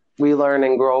we learn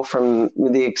and grow from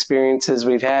the experiences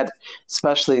we've had,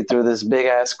 especially through this big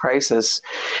ass crisis.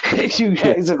 You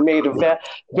guys have made a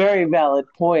very valid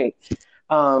point.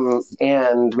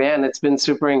 And man, it's been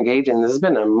super engaging. This has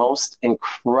been a most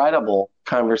incredible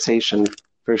conversation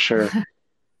for sure.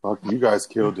 Fuck, you guys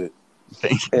killed it.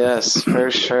 Yes,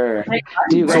 for sure.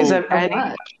 Do you guys have any?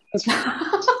 I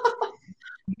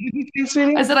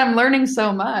said I'm learning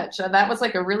so much. That was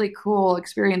like a really cool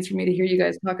experience for me to hear you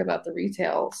guys talk about the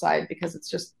retail side, because it's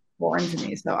just boring to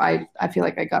me. So I feel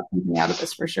like I got something out of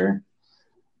this for sure.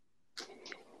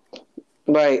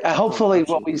 Right. Hopefully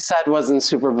what we said wasn't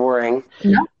super boring.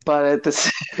 No. But at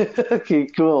the okay,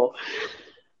 cool.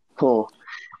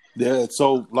 Yeah,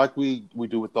 so like we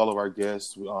do with all of our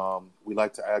guests, we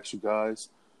like to ask you guys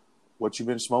what you've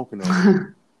been smoking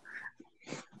on.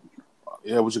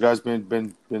 Yeah, what you guys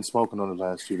been smoking on the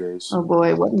last few days? Oh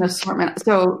boy, what an assortment!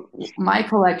 So my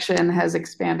collection has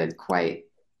expanded quite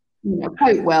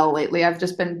well lately. I've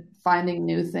just been finding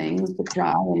new things to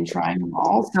try and trying them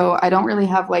all. So I don't really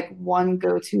have like one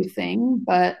go-to thing,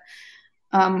 but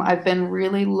I've been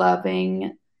really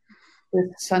loving this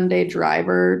Sunday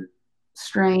Driver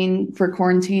strain for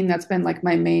quarantine. That's been like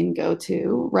my main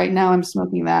go-to. Right now I'm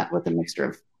smoking that with a mixture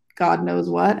of God knows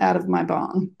what out of my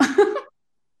bong.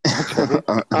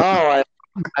 I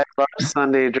love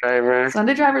Sunday Driver.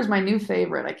 Sunday Driver is my new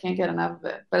favorite. I can't get enough of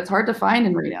it, but it's hard to find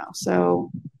in Reno. So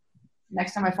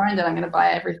next time I find it, I'm going to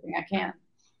buy everything I can.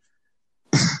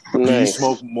 Nice. Do you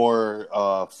smoke more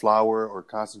flower or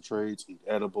concentrates, eat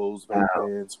edibles, vape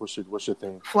pens? What's your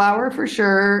thing? Flower for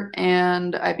sure,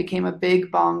 and I became a big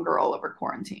bong girl over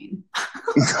quarantine.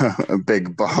 A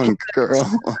big bong girl.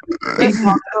 Big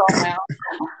bong girl now.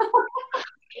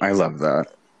 I love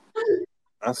that.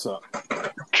 That's a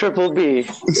triple B.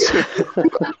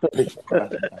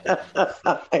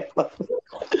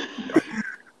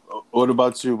 What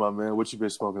about you, my man? What you been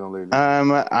smoking on lately?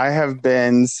 I have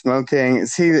been smoking.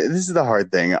 See, this is the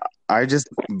hard thing. I just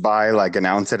buy like an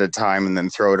ounce at a time and then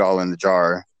throw it all in the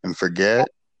jar and forget.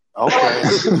 Okay.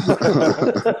 What's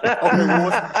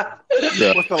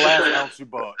the last ounce you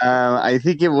bought? I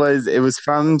think it was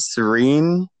from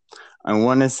Serene. I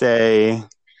want to say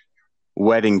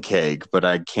wedding cake, but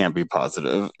I can't be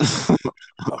positive.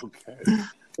 Okay.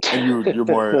 And you're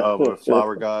more of a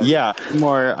flower guy? Yeah,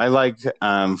 more. I like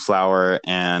flower,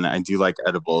 and I do like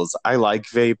edibles. I like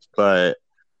vape, but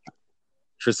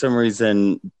for some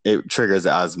reason, it triggers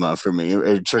asthma for me.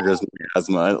 It triggers my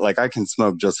asthma. Like, I can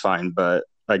smoke just fine, but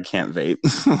I can't vape.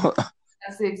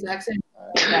 That's the exact same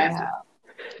thing I have.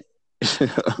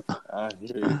 I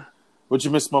hear you. What you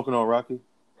been smoking on, Rocky?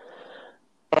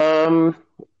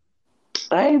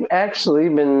 I've actually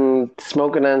been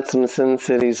smoking on some Sin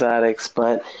City Exotics,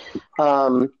 but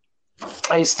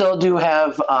I still do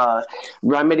have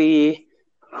Remedy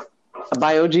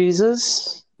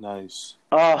BioJesus. Nice.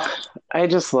 Oh, I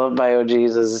just love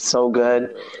BioJesus. It's so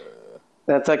good.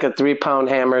 That's like a 3-pound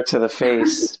hammer to the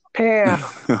face. Pam.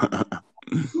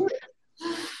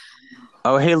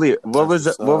 Oh, Haleigh, what was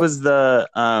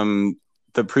the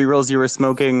pre-rolls you were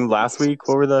smoking last week?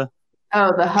 What were the?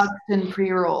 Oh, the Huxton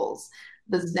pre-rolls.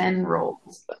 The Zen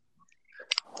rolls.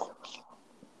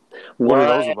 What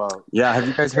are those about? Yeah, have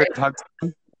you guys heard of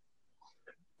Huxton?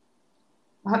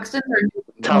 Huxton's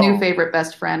our new favorite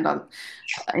best friend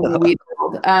in the weed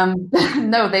world.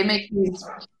 No, they make these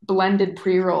blended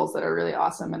pre-rolls that are really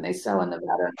awesome, and they sell in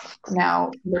Nevada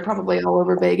now. They're probably all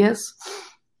over Vegas.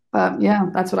 Yeah,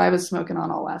 that's what I was smoking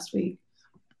on all last week.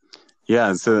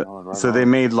 Yeah, so they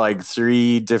made like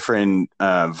 3 different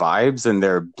vibes, and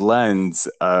they're blends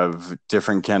of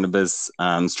different cannabis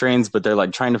strains, but they're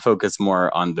like trying to focus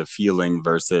more on the feeling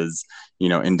versus,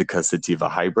 indica sativa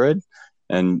hybrid.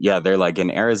 And yeah, they're like in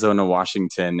Arizona,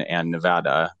 Washington, and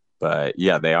Nevada. But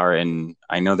yeah,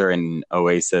 I know they're in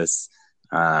Oasis,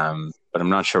 but I'm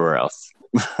not sure where else.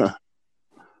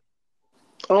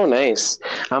 Oh, nice.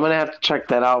 I'm going to have to check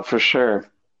that out for sure.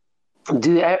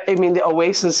 The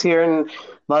Oasis here in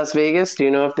Las Vegas, do you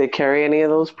know if they carry any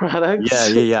of those products?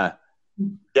 Yeah.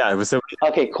 It was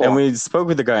okay, cool. And we spoke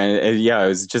with the guy, and it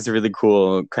was just a really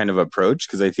cool kind of approach,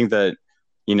 because I think that,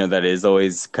 that is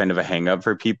always kind of a hang up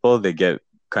for people. They get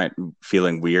kind of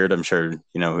feeling weird. I'm sure,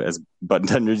 as bud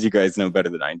tenders, you guys know better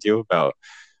than I do about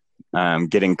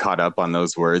getting caught up on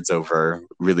those words over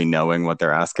really knowing what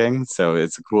they're asking. So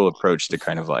it's a cool approach to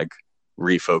kind of like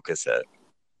refocus it.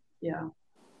 Yeah.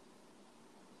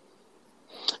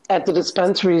 At the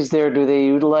dispensaries there, do they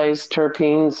utilize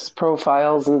terpenes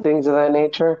profiles and things of that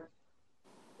nature?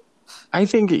 I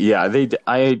think, yeah,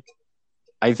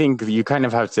 I think you kind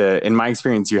of have to, in my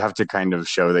experience, you have to kind of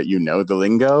show that you know the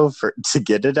lingo to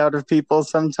get it out of people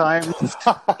sometimes.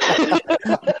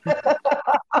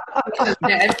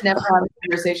 I've never had a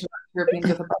conversation about terpenes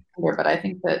with a bartender, but I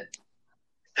think that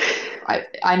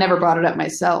I never brought it up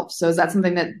myself. So is that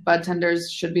something that bud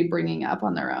tenders should be bringing up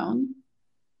on their own?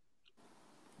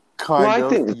 Kind I of,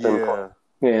 think it's yeah. important.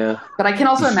 Yeah. But I can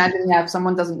also imagine if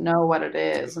someone doesn't know what it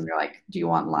is and they're like, do you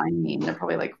want limonene? They're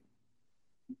probably like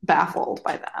baffled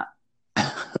by that.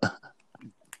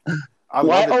 I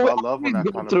love when that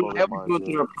kind of blows my go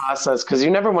through a process because you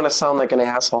never want to sound like an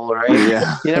asshole, right?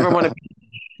 Yeah. You never want to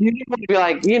be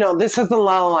like, this is the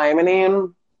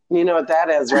limonene. You know what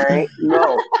that is, right?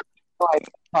 No. I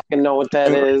fucking know what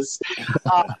that is.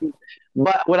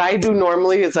 But what I do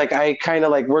normally is like I kind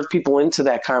of like work people into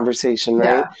that conversation,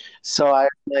 right? Yeah. So I'm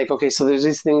like, okay, so there's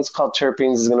these things called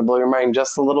terpenes. It's going to blow your mind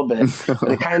just a little bit,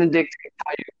 but it kind of dictates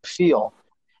how you feel.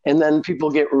 And then people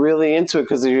get really into it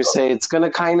because you say it's going to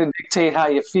kind of dictate how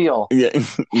you feel. Yeah.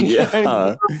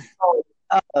 Yeah.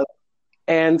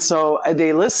 And so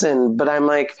they listen, but I'm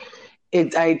like,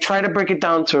 I try to break it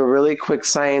down to a really quick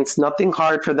science, nothing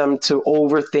hard for them to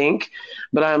overthink.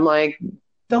 But I'm like,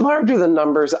 the larger the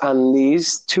numbers on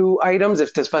these two items,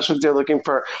 especially if they're looking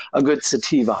for a good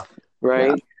sativa,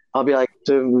 right? Yeah. I'll be like,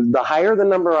 the higher the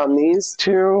number on these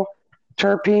two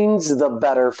terpenes, the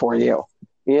better for you.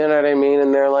 You know what I mean?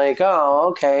 And they're like, oh,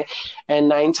 okay. And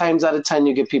 9 times out of 10,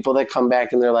 you get people that come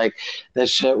back and they're like, this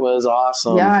shit was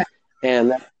awesome. Yeah.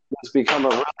 And that has become a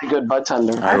really good bud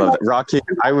tender. I love it. Rocky,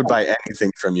 I would buy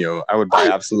anything from you. I would buy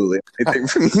absolutely anything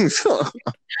from you.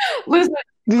 Listen.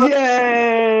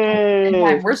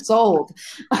 Yay! We're sold.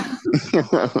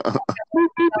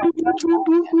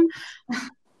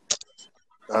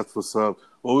 That's what's up.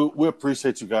 Well, we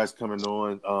appreciate you guys coming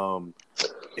on.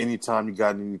 Anytime you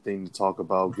got anything to talk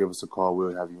about, give us a call.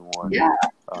 We'll have you on. Yeah.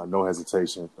 No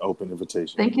hesitation. Open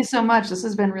invitation. Thank you so much. This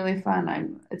has been really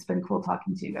fun. It's been cool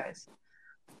talking to you guys.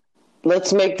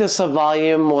 Let's make this a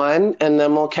volume 1, and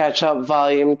then we'll catch up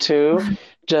volume 2,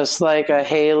 just like a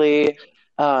Haleigh,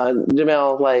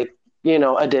 Jamal, like,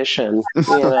 edition. Like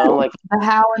the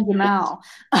Haleigh and Jamal.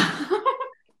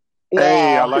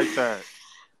 Hey, I like that.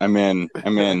 I'm in.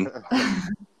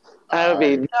 That would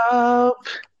be dope.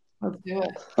 Let's do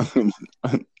it.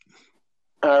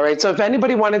 All right. So if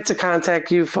anybody wanted to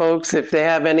contact you folks, if they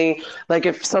have any, like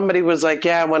if somebody was like,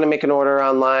 yeah, I want to make an order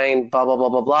online, blah, blah, blah,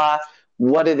 blah, blah,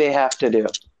 what do they have to do?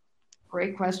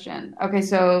 Great question. Okay.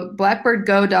 So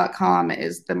blackbirdgo.com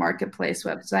is the marketplace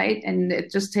website, and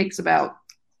it just takes about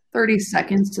 30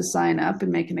 seconds to sign up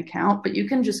and make an account, but you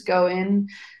can just go in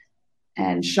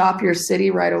and shop your city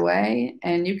right away.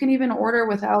 And you can even order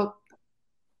without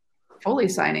fully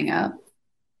signing up.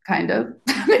 Kind of.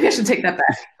 Maybe I should take that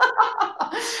back.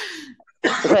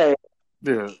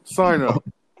 Yeah, sign up.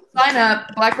 Sign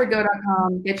up,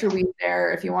 blackbirdgo.com. Get your weed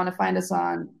there. If you want to find us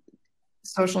on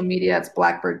social media, it's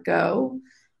Blackbird Go.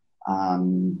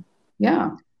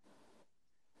 Yeah.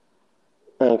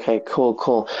 Okay,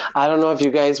 cool. I don't know if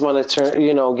you guys want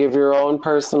to give your own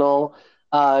personal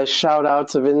shout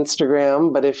outs of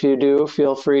Instagram, but if you do,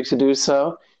 feel free to do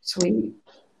so. Sweet.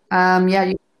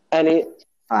 Yeah. You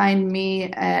find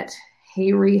me at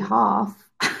Haleigh Hoff,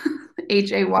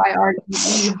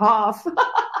 Hayre Hoff.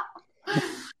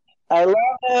 I love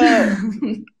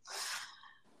it.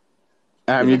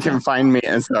 You can find me.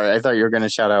 Sorry, I thought you were going to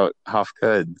shout out Hoff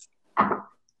Goods.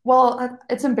 Well,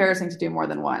 it's embarrassing to do more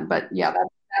than one, but yeah, that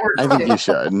works. I think you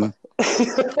should.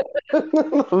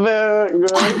 Very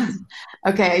good.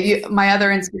 Okay, my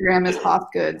other Instagram is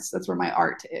Hoff Goods. That's where my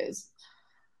art is.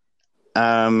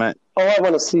 I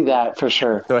want to see that for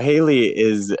sure. So Haleigh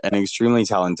is an extremely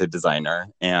talented designer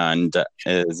and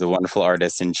is a wonderful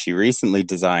artist. And she recently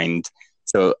designed,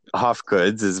 so Hoff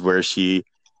Goods is where she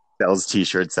sells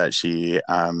t-shirts that she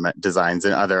designs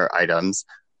and other items.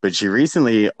 But she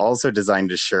recently also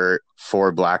designed a shirt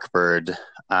for Blackbird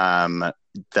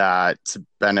that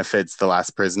benefits the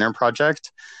Last Prisoner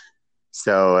Project.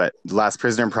 So the Last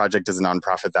Prisoner Project is a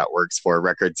nonprofit that works for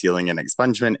record sealing and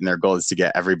expungement, and their goal is to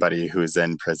get everybody who's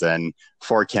in prison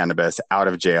for cannabis out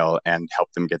of jail and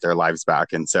help them get their lives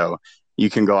back. And so you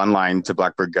can go online to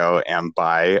Blackbird Go and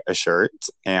buy a shirt,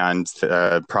 and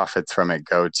the profits from it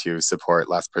go to support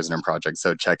Last Prisoner Project.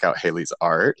 So check out Haleigh's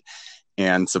art.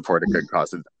 and support a good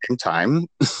cause at the same time.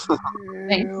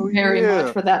 Thank you very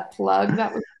much for that plug.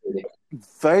 That was really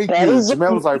Thank you.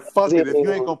 Jamal was like, fuck it. If you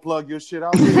ain't gonna plug your shit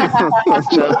out, I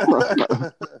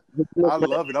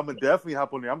love it. I'm gonna definitely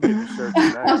hop on there. I'm getting a shirt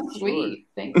tonight. Sweet. Sure.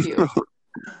 Thank you.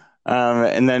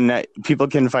 And then people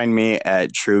can find me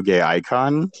at True Gay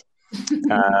Icon.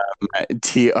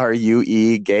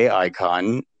 TRUE Gay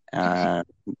Icon. Yeah.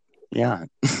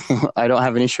 I don't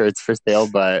have any shirts for sale,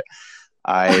 but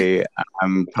I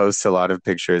post a lot of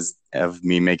pictures of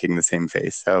me making the same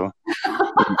face. So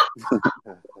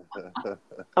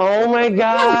oh my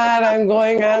God, I'm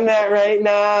going on that right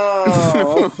now.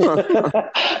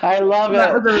 I love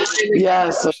that it. Was a really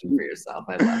yes. For yourself.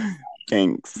 I love it.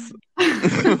 Thanks.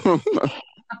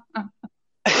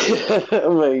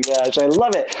 Oh my gosh, I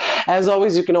love it. As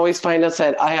always, you can always find us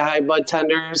at Hi Bud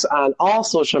Tenders on all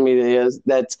social medias.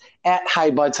 That's at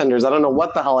Hi Bud Tenders. I don't know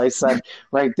what the hell I said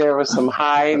right there. Was some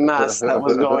high mess that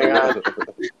was going on.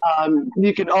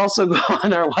 You can also go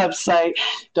on our website,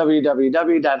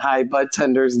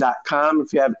 www.hibudtenders.com.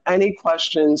 If you have any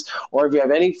questions or if you have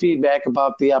any feedback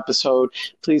about the episode,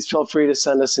 please feel free to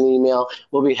send us an email.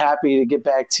 We'll be happy to get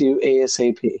back to you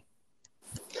ASAP.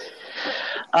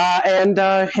 And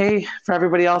hey, for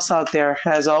everybody else out there,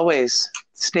 as always,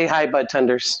 stay high, bud tenders.